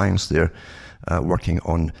 Big science there, working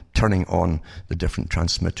on turning on the different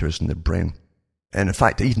transmitters in the brain. And in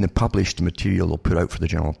fact, even the published material they'll put out for the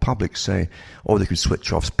general public say, they could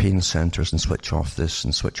switch off pain centers and switch off this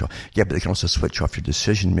and switch off. Yeah, but they can also switch off your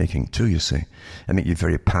decision making too, you see, and make you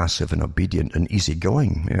very passive and obedient and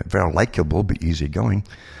easygoing. Yeah, very likable, but easygoing,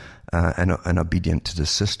 and obedient to the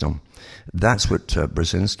system. That's what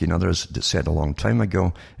Brzezinski and others said a long time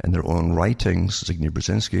ago in their own writings, Zbigniew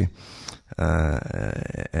Brzezinski,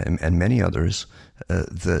 and many others,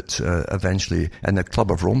 that eventually, and the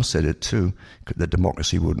Club of Rome said it too, that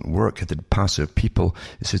democracy wouldn't work if the passive people,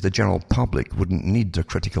 it says the general public wouldn't need their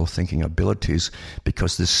critical thinking abilities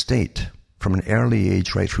because the state, from an early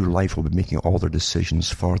age right through life, will be making all their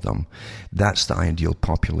decisions for them. That's the ideal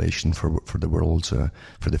population for the world,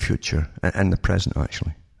 for the future, and the present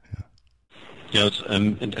actually. Yeah,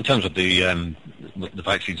 in terms of the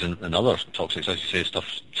vaccines and other toxics, as you say, stuff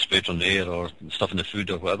sprayed on the air or stuff in the food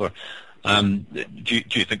or whatever, do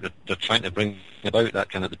you think that they're trying to bring about that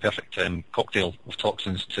kind of the perfect cocktail of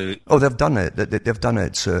toxins to... Oh, they've done it. They've done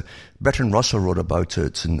it. Bertrand Russell wrote about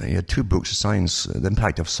it, and he had 2 books, Science, The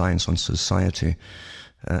Impact of Science on Society,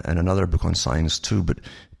 and another book on science too.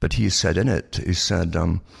 But he said in it, he said...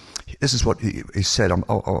 this is what he said.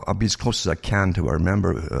 I'll be as close as I can to what I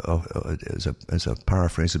remember as a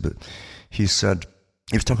paraphrase. But he said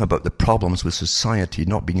he was talking about the problems with society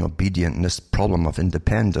not being obedient, and this problem of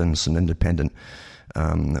independence and independent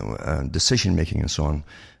decision making and so on,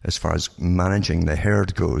 as far as managing the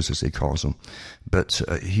herd goes, as he calls them. But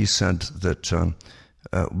he said that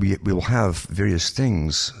we will have various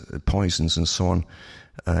things, poisons and so on,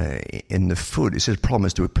 in the food. He says the problem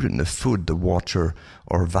is, do we put it in the food, the water,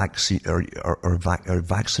 or vaccinate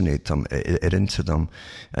them it into them?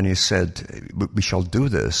 And he said we shall do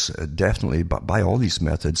this definitely, but by all these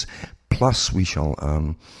methods. Plus, we shall,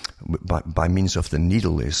 by means of the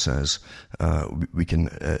needle, he says, we can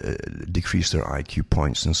decrease their IQ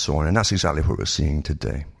points and so on. And that's exactly what we're seeing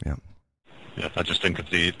today. Yeah. Yeah, I just think of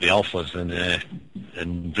the alphas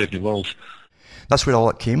in Brave New World. That's where all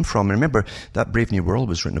it came from. And remember, that Brave New World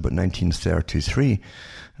was written about 1933,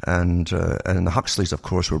 and the Huxleys, of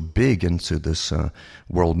course, were big into this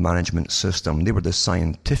world management system. They were the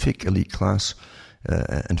scientific elite class.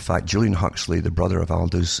 In fact, Julian Huxley, the brother of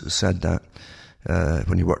Aldous, said that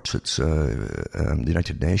when he worked at the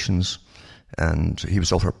United Nations, and he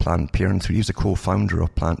was all for Planned Parenthood. He was the co-founder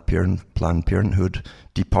of Planned Parenthood,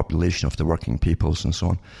 depopulation of the working peoples and so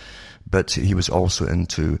on. But he was also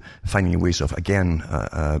into finding ways of, again,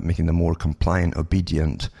 making them more compliant,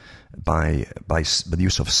 obedient by the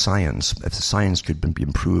use of science. If the science could be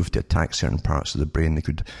improved to attack certain parts of the brain, they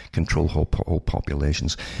could control whole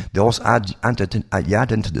populations. They also add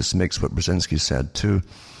into this mix what Brzezinski said too,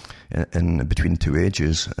 in Between Two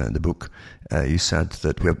Ages, the book. He said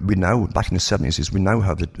that we now, back in the 70s, we now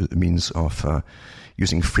have the means of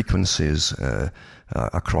using frequencies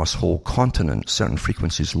across whole continents, certain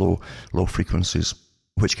frequencies, low frequencies,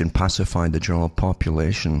 which can pacify the general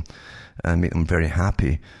population and make them very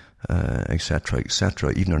happy, etc.,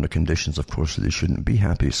 even under conditions, of course, that they shouldn't be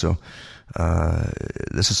happy. So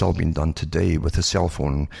this has all been done today with the cell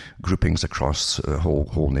phone groupings across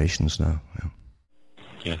whole nations now. Yeah.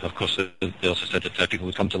 Yeah, of course, they also said that people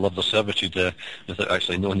would come to love their servitude without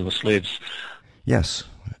actually knowing they were slaves. Yes,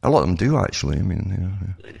 a lot of them do actually. I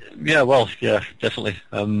mean, yeah, well, yeah, definitely.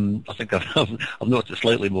 I think I've noticed it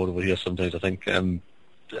slightly more over here sometimes. I think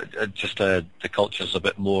just the culture's a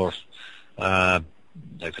bit more. How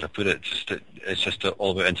could I put it? It's just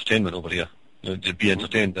all about entertainment over here. to be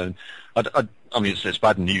entertained. And I mean, it's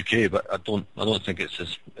bad in the UK, but I don't think it's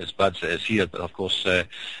as bad as it is here. But of course, I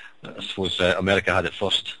suppose America had it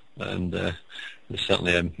first, and they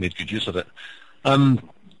certainly made good use of it.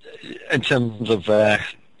 In terms of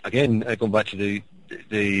again, going back to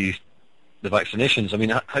the vaccinations, I mean,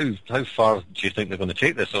 how far do you think they're going to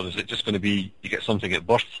take this, or is it just going to be you get something at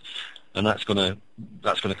birth, and that's going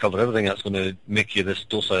to cover everything? That's going to make you this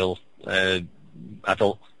docile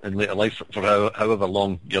adult in later life for however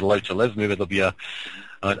long you're allowed to live. Maybe there'll be a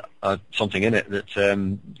something in it that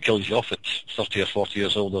kills you off at 30 or 40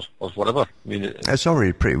 years old or whatever. I mean, it's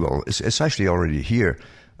already pretty well. It's actually already here.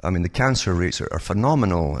 I mean, the cancer rates are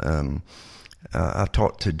phenomenal. I've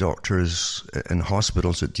talked to doctors in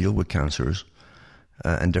hospitals that deal with cancers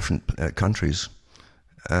in different countries,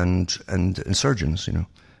 and surgeons, you know,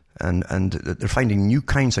 and they're finding new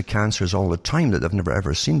kinds of cancers all the time that they've never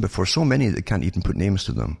ever seen before. So many that they can't even put names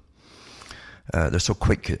to them. They're so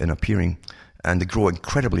quick in appearing, and they grow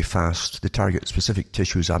incredibly fast. They target specific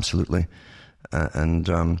tissues, absolutely, and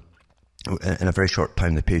in a very short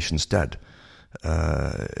time, the patient's dead.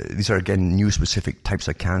 These are, again, new specific types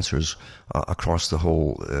of cancers across the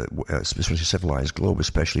whole, especially civilized globe,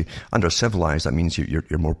 especially. Under civilized, that means you're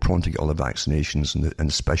more prone to get all the vaccinations and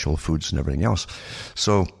the special foods and everything else.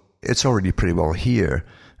 So it's already pretty well here.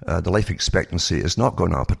 The life expectancy is not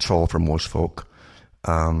going up at all for most folk,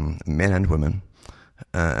 men and women.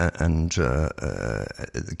 And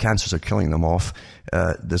the cancers are killing them off.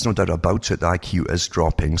 There's no doubt about it. The IQ is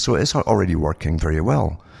dropping. So it's already working very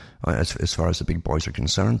well. As far as the big boys are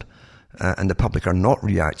concerned. And the public are not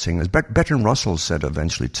reacting. As Bertrand Russell said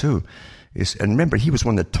eventually too, and remember, he was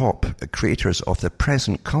one of the top creators of the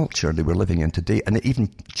present culture that we're living in today, and even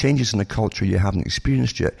changes in the culture you haven't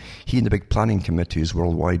experienced yet. He and the big planning committees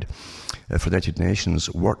worldwide for the United Nations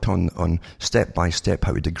worked on step by step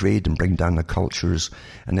how to degrade and bring down the cultures,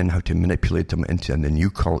 and then how to manipulate them into the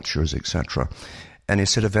new cultures, etc. And he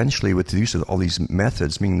said eventually, with the use of all these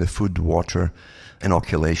methods, meaning the food, water,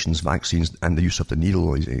 inoculations, vaccines, and the use of the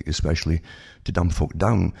needle, especially to dumb folk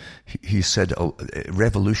down, he said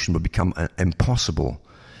revolution would become impossible.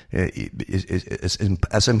 It's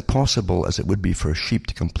as impossible as it would be for a sheep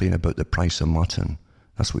to complain about the price of mutton.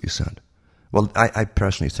 That's what he said. Well, I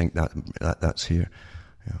personally think that's here.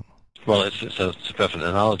 Yeah. Well, it's a perfect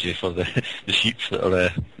analogy for the sheep that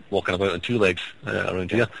are walking about on two legs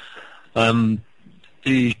around here.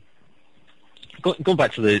 Going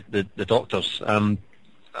back to the doctors, I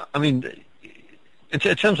mean, in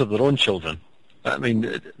terms of their own children, I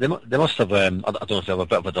mean, they must have. I don't know if they have a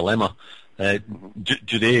bit of a dilemma.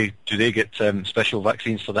 Do they get special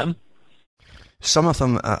vaccines for them? Some of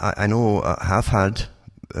them, I know, have had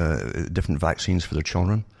different vaccines for their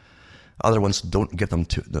children. Other ones don't give them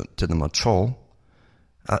to them at all.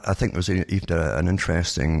 I think there was even an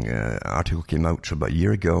interesting article came out about a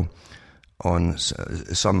year ago on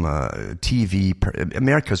some TV.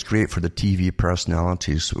 America's great for the TV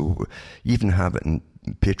personalities who even have it in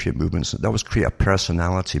patriot movements. That was create a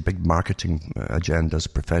personality, big marketing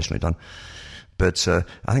agendas professionally done. But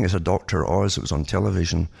I think it's a Dr. Oz that was on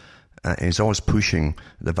television. He's always pushing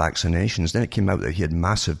the vaccinations. Then it came out that he had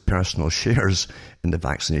massive personal shares in the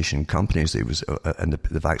vaccination companies that he was, and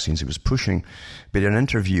the vaccines he was pushing. But in an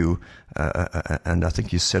interview, and I think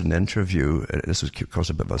he said in an interview, this was caused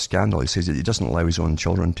a bit of a scandal, he says that he doesn't allow his own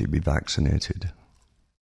children to be vaccinated.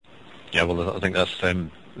 Yeah, well, I think that's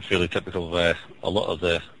fairly typical of a lot of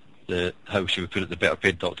the how should we put it, the better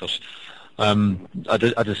paid doctors. I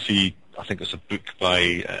did see, I think it's a book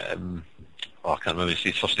by... I can't remember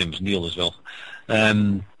his first name was Neil as well.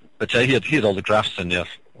 But he had all the graphs in there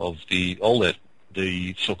of all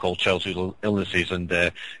the so-called childhood illnesses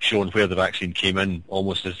and showing where the vaccine came in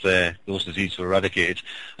almost as those diseases were eradicated.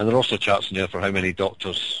 And there are also charts in there for how many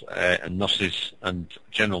doctors and nurses and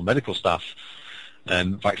general medical staff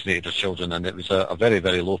vaccinated their children, and it was a very,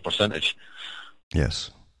 very low percentage.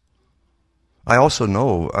 Yes. I also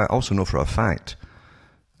know for a fact,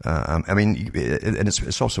 I mean, and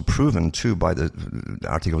it's also proven too by the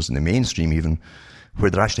articles in the mainstream even, where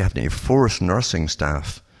they're actually having to force nursing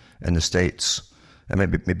staff in the States, and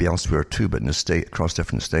maybe elsewhere too, but in the state, across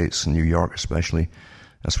different states, in New York especially,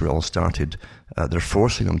 that's where it all started. They're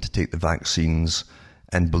forcing them to take the vaccines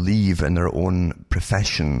and believe in their own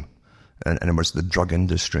profession, in other words, the drug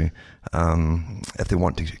industry, if they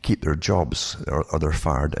want to keep their jobs, or they're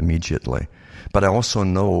fired immediately. But I also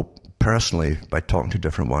know personally, by talking to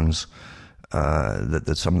different ones,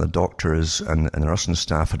 that some of the doctors and the nursing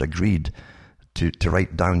staff had agreed to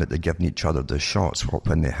write down that they'd given each other the shots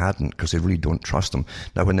when they hadn't, because they really don't trust them.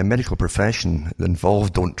 Now, when the medical profession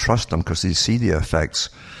involved don't trust them because they see the effects,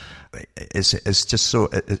 it's just so,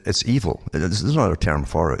 it's evil. There's another term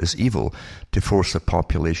for it. It's evil to force the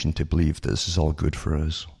population to believe this is all good for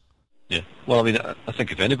us. Yeah. Well, I mean, I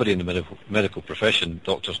think if anybody in the medical profession,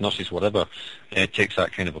 doctors, nurses, whatever, takes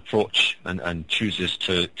that kind of approach and chooses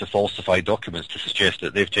to falsify documents to suggest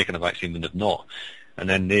that they've taken a vaccine when they've not, and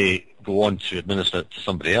then they go on to administer it to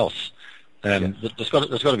somebody else, there's got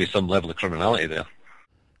to be some level of criminality there.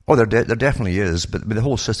 Oh, there definitely is, but the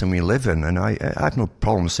whole system we live in, and I have no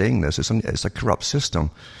problem saying this, it's a corrupt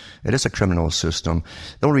system. It is a criminal system.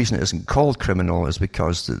 The only reason it isn't called criminal is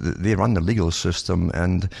because they run the legal system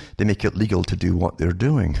and they make it legal to do what they're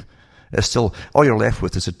doing. It's still, all you're left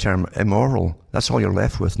with is the term immoral. That's all you're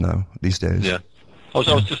left with now, these days. Yeah. I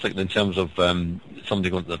was just thinking in terms of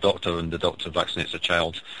somebody going to the doctor and the doctor vaccinates a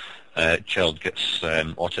child. Child gets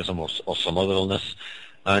autism or some other illness,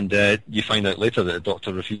 and you find out later that the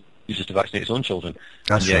doctor refuses to vaccinate his own children.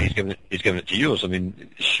 That's and right. He's giving it to yours. I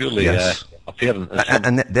mean, surely yes. A parent...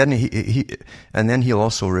 And then he'll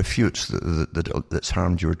also refute that it's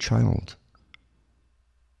harmed your child.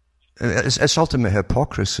 It's ultimate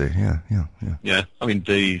hypocrisy, yeah. Yeah, I mean,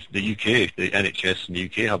 the UK, the NHS in the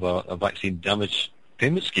UK have a vaccine damage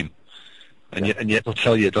payment scheme, and yet they'll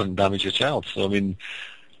tell you it doesn't damage your child. So, I mean,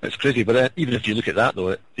 it's crazy. But even if you look at that,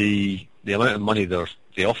 though, the amount of money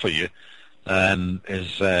they offer you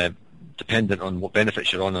is dependent on what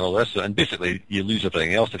benefits you're on and all the rest of it. And basically, you lose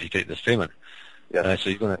everything else if you take this payment. Yeah. So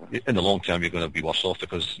in the long term, you're going to be worse off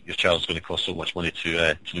because your child's going to cost so much money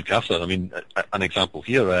to look after. I mean, an example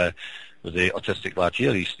here with the autistic lad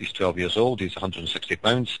here. He's 12 years old. He's 160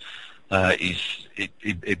 pounds.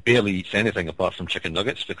 He barely eats anything apart from chicken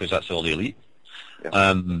nuggets because that's all he'll eat.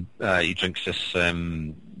 Yeah. He drinks this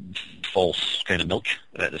false kind of milk,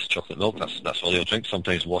 this chocolate milk. That's all he'll drink.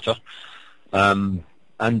 Sometimes water. And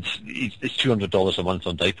it's $200 a month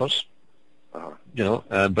on diapers. But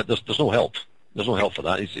there's no help. There's no help for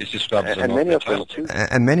that. It's just grabs and many of them too.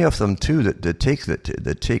 And many of them too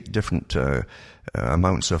that take different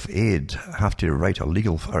amounts of aid have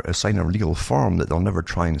to sign a legal form that they'll never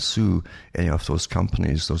try and sue any of those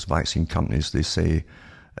companies, those vaccine companies they say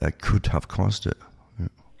could have caused it.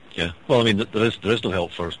 Yeah. Well, I mean, there is no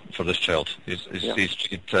help for this child. He's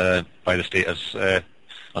treated by the state as an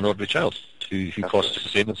ordinary child who costs the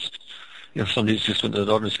same as somebody who's just went to an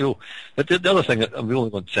ordinary school. But the other thing, and we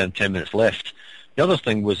only got 10 minutes left. The other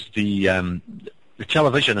thing was the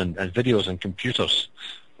television and videos and computers.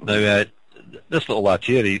 Now, this little lad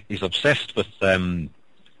here, he's obsessed with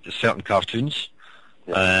certain cartoons,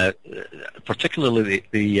 particularly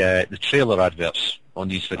the trailer adverts on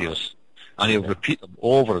these videos. And he'll repeat them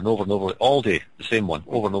over and over and over all day, the same one,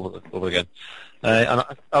 over and over again. And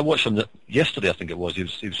I watched him yesterday, I think it was. He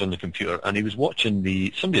was on the computer and he was watching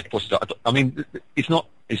somebody had posted it. I mean, he's not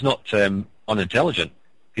unintelligent.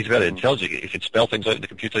 He's very intelligent. He can spell things out on the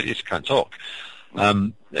computer. He just can't talk.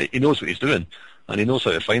 He knows what he's doing, and he knows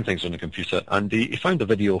how to find things on the computer. And he found a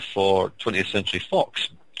video for 20th Century Fox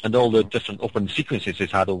and all the different open sequences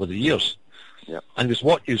he's had over the years. Yeah. And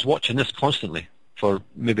he was watching this constantly for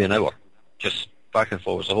maybe an hour, just back and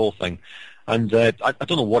forwards, the whole thing. And I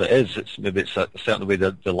don't know what it is. Maybe it's a certain way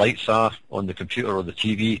the lights are on the computer or the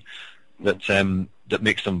TV that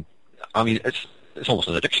makes them. I mean, it's almost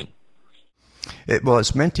an addiction. Well,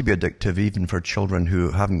 it's meant to be addictive even for children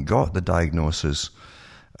who haven't got the diagnosis.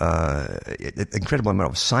 Incredible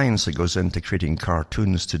amount of science that goes into creating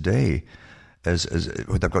cartoons today. They've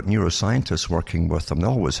got neuroscientists working with them. They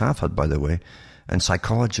always have had, by the way. And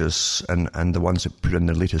psychologists and the ones that put in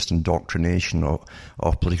the latest indoctrination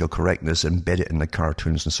of political correctness, embed it in the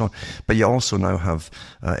cartoons and so on. But you also now have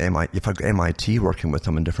you've had MIT working with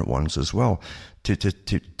them in different ones as well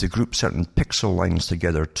to group certain pixel lines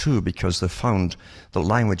together too, because they found the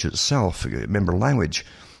language itself. Remember, language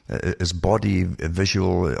is body,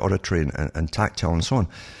 visual, auditory, and tactile, and so on.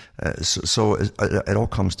 So it all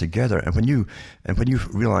comes together, and when you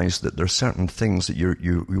realize that there are certain things that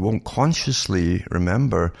you won't consciously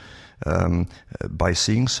remember by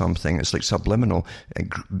seeing something, it's like subliminal,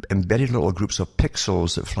 embedded little groups of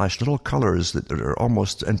pixels that flash little colors that are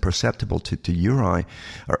almost imperceptible to your eye,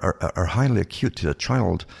 are highly acute to a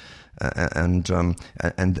child. And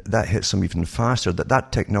that hits them even faster.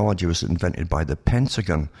 That technology was invented by the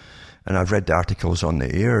Pentagon. And I've read the articles on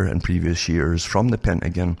the air in previous years from the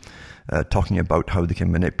Pentagon talking about how they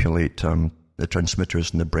can manipulate the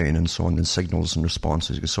transmitters in the brain and so on, and signals and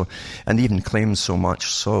responses and so on. And even claims so much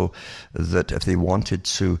so that if they wanted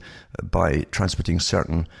to, by transmitting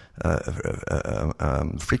certain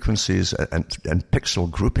frequencies and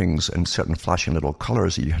pixel groupings and certain flashing little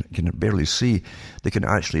colors that you can barely see, they can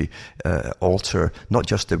actually alter not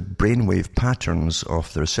just the brainwave patterns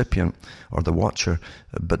of the recipient or the watcher,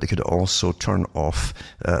 but they could also turn off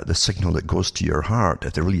the signal that goes to your heart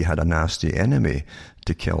if they really had a nasty enemy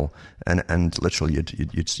to kill, and literally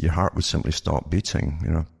your heart would simply stop beating,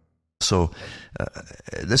 you know. So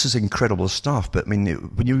this is incredible stuff. But I mean,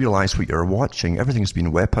 when you realize what you're watching, everything's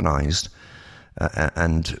been weaponized,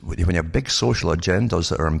 and when you have big social agendas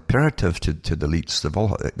that are imperative to the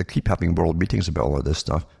elites, they keep having world meetings about all of this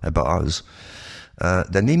stuff about us.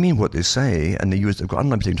 Then they mean what they say, and they've got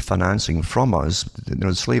unlimited financing from us. You know,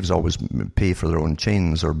 the slaves always pay for their own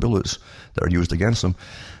chains or bullets that are used against them,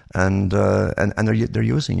 and they're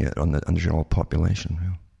using it on the general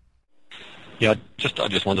population. Yeah, I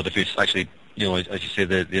just wondered if it's actually, you know, as you say,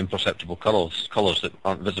 the imperceptible colours that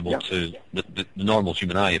aren't visible to the normal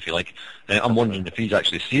human eye, if you like. I'm wondering if he's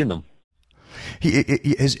actually seeing them.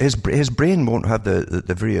 His brain won't have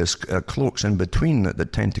the various cloaks in between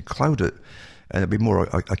that tend to cloud it, and it'll be more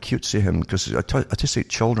acute to him, because autistic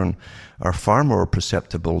children are far more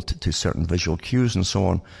perceptible to certain visual cues and so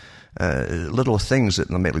on. Little things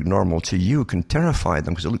that might look normal to you can terrify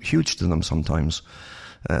them because they look huge to them sometimes.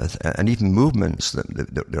 And even movements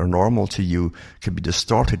that are normal to you could be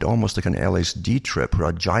distorted, almost like an LSD trip where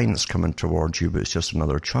a giant's coming towards you, but it's just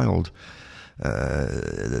another child.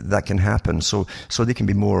 That can happen. So they can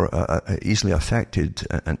be more easily affected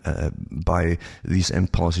by these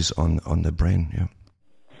impulses on the brain.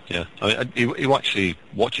 Yeah. I mean, he actually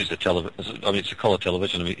watches the television. I mean, it's a colour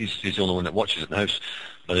television. I mean, he's the only one that watches it in the house,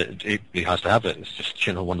 but he has to have it. It's just,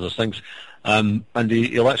 you know, one of those things. And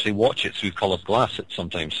he'll actually watch it through coloured glass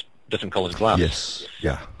sometimes, different coloured glass. Yes,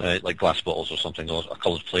 yeah. Like glass bottles or something, or a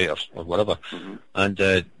coloured plate or whatever. Mm-hmm.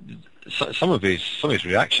 And some of his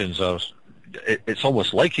reactions are, it's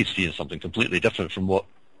almost like he's seeing something completely different from what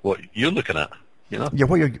you're looking at. You know? Yeah,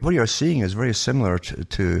 what you're seeing is very similar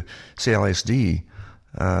to say, LSD.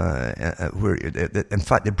 Where in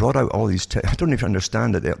fact they brought out all these. I don't know if you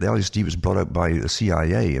understand that the LSD was brought out by the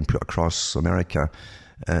CIA and put across America.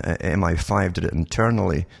 MI5 did it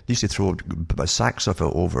internally. They used to throw sacks of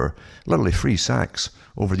it over, literally free sacks,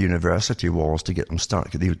 over the university walls to get them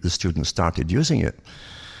the students started using it.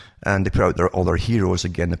 And they put out all their heroes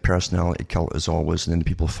again, the personality cult as always, and then the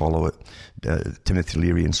people follow it, Timothy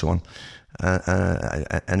Leary and so on.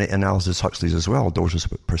 And Aldous Huxley's as well, Doors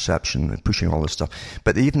of Perception, and pushing all this stuff.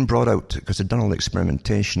 But they even brought out, because they'd done all the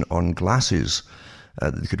experimentation on glasses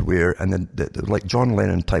that they could wear, and then like John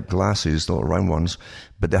Lennon type glasses, the little round ones,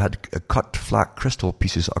 but they had cut flat crystal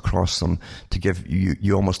pieces across them to give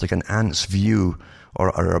you almost like an ant's view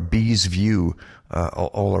or a bee's view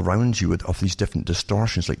all around you of these different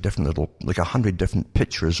distortions, like 100 different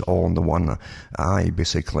pictures all in the one eye,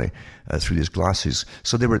 basically, through these glasses.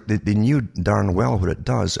 So they knew darn well what it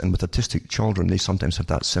does, and with autistic children, they sometimes have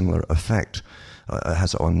that similar effect. It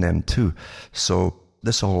has it on them too. So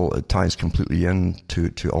this all ties completely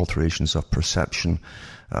into alterations of perception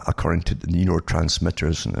according to the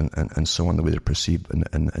neurotransmitters and so on, the way they're perceived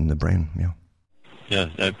in the brain. Yeah.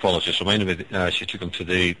 Yeah, Paul just reminded me, she took him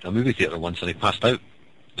to a movie theatre once and he passed out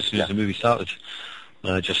as soon as the movie started,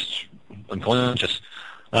 just unconscious,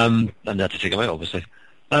 and they had to take him out, obviously.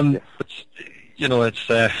 But, you know, you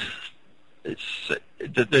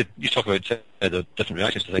talk about the different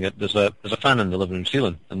reactions to things. There's a fan in the living room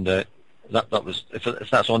ceiling, and that was, if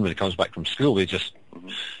that's on when he comes back from school, he just,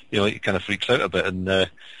 you know, he kind of freaks out a bit, and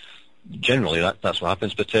generally that's what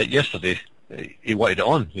happens. But yesterday, he wanted it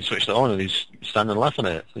on. He switched it on, and he's standing laughing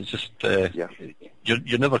at it. It's just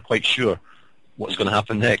you're never quite sure what's going to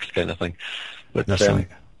happen next, kind of thing. But that's right.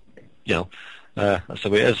 You know, that's the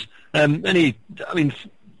way it is. I mean,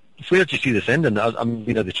 where do you see this ending? I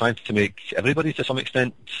mean, are they trying to make everybody, to some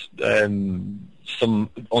extent, some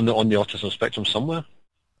on the autism spectrum somewhere?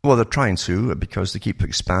 Well, they're trying to, because they keep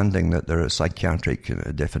expanding that there are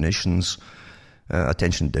psychiatric definitions.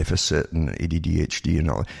 Attention deficit and ADHD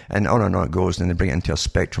and all, and on it goes, and then they bring it into a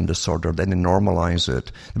spectrum disorder, then they normalize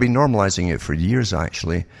it. They've been normalizing it for years,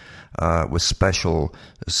 actually, with special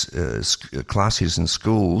classes in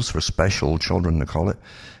schools for special children, they call it,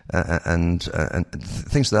 and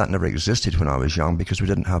things like that never existed when I was young, because we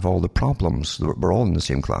didn't have all the problems. We're all in the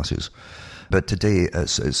same classes. But today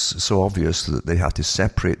it's so obvious that they have to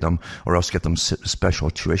separate them or else give them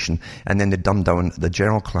special tuition, and then they dumb down the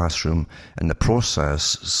general classroom in the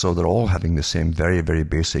process, so they're all having the same very, very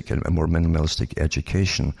basic and more minimalistic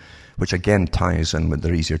education, which again ties in with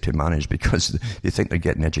they're easier to manage because they think they're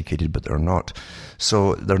getting educated, but they're not.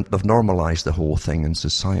 So they've normalized the whole thing in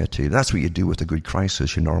society. That's what you do with a good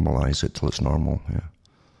crisis. You normalize it till it's normal.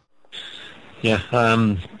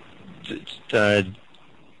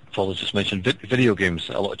 Paul just mentioned video games.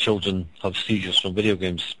 A lot of children have seizures from video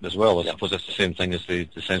games as well. I suppose that's the same thing as they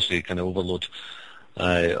essentially kind of overload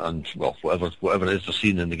and whatever it is they're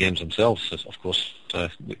seeing in the games themselves. Of course,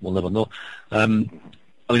 we'll never know. I mean,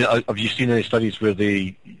 have you seen any studies where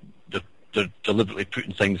they're deliberately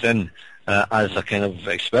putting things in as a kind of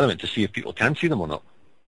experiment to see if people can see them or not?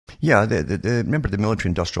 Yeah, remember the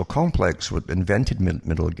military-industrial complex invented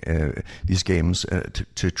these games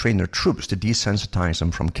to train their troops, to desensitize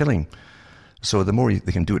them from killing. So the more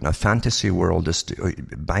they can do it in a fantasy world, just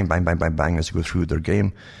bang, bang, bang, bang, bang as they go through their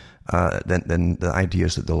game, then the idea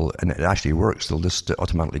is that and it actually works, they'll just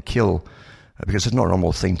automatically kill, because it's not a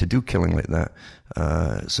normal thing to do killing like that.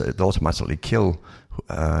 So they'll automatically kill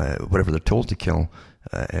whatever they're told to kill,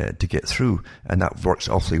 to get through, and that works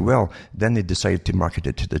awfully well. Then they decided to market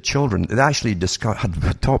it to the children. They actually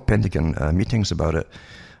had top Pentagon meetings about it,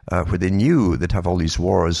 where they knew they'd have all these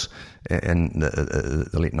wars in the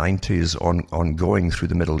late 90s ongoing through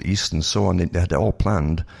the Middle East and so on. They had it all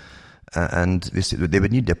planned, and they said they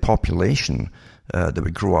would need a population that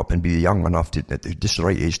would grow up and be young enough at just the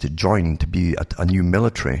right age to join, to be a new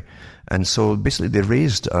military. And so basically they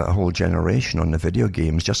raised a whole generation on the video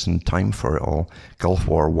games just in time for it all. Gulf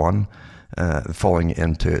War I, falling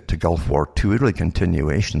into Gulf War II, really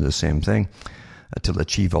continuation of the same thing, to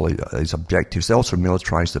achieve all these objectives. They also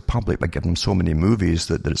militarized the public by giving them so many movies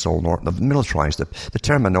that it's all they've militarized the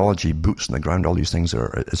terminology, boots on the ground, all these things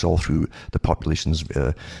is all through the population's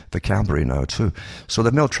vocabulary now too. So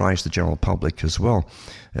they've militarized the general public as well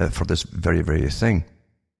for this very, very thing.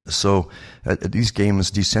 So these games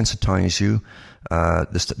desensitize you.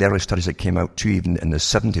 The early studies that came out too, even in the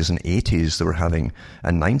 70s and 80s, they were having,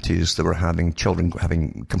 and 90s, they were having children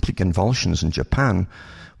having complete convulsions in Japan,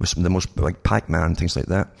 with some of the most, like Pac-Man, things like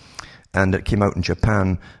that. And it came out in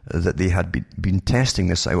Japan that they had been testing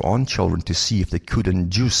this out on children to see if they could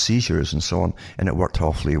induce seizures and so on, and it worked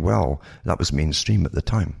awfully well. That was mainstream at the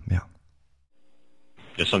time, yeah.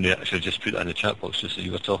 Yeah, somebody actually just put that in the chat box just as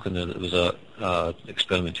you were talking there, that there was a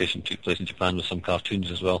experimentation took place in Japan with some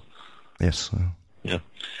cartoons as well. Yes. Yeah.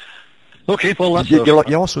 Okay, well, that's...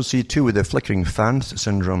 You also see, too, with the flickering fan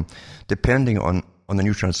syndrome, depending on the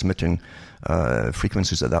neurotransmitting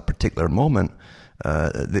frequencies at that particular moment,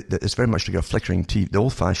 it's very much like a flickering the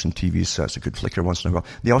old-fashioned TV sets that could flicker once in a while.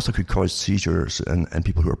 They also could cause seizures in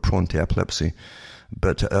people who are prone to epilepsy.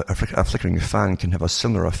 But a flickering fan can have a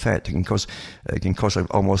similar effect. It can cause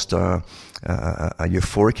almost a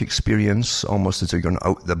euphoric experience, almost as if you're going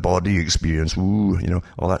out the body experience,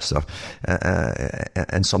 all that stuff.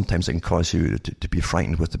 And sometimes it can cause you to be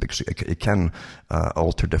frightened with it can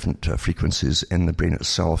alter different frequencies in the brain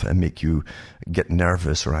itself and make you get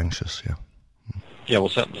nervous or anxious. Yeah. Yeah. Well,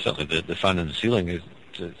 certainly the fan in the ceiling is.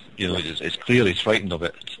 It's clear he's frightened of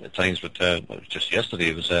it at times, but just yesterday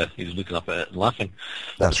he was looking up at it and laughing.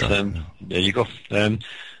 That's right. There you go.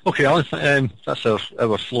 Okay, Alan, that's our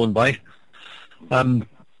hour flown by.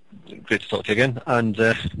 Great to talk to you again, and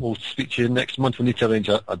we'll speak to you next month. We need to arrange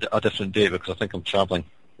a different date because I think I'm travelling.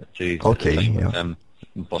 Possibly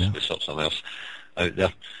sort something else out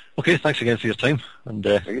there. Okay, thanks again for your time, and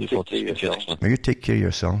look forward to speaking to you next month. You take care of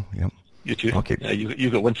yourself. Yeah. You too. Okay.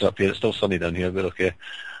 You got winter up here. It's still sunny down here, but okay.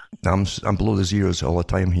 I'm below the zeros all the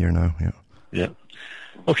time here now. Yeah. Yeah.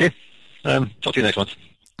 Okay. Talk to you next month.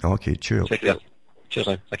 Okay. Cheers. Take care. Cheers,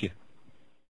 man. Thank you.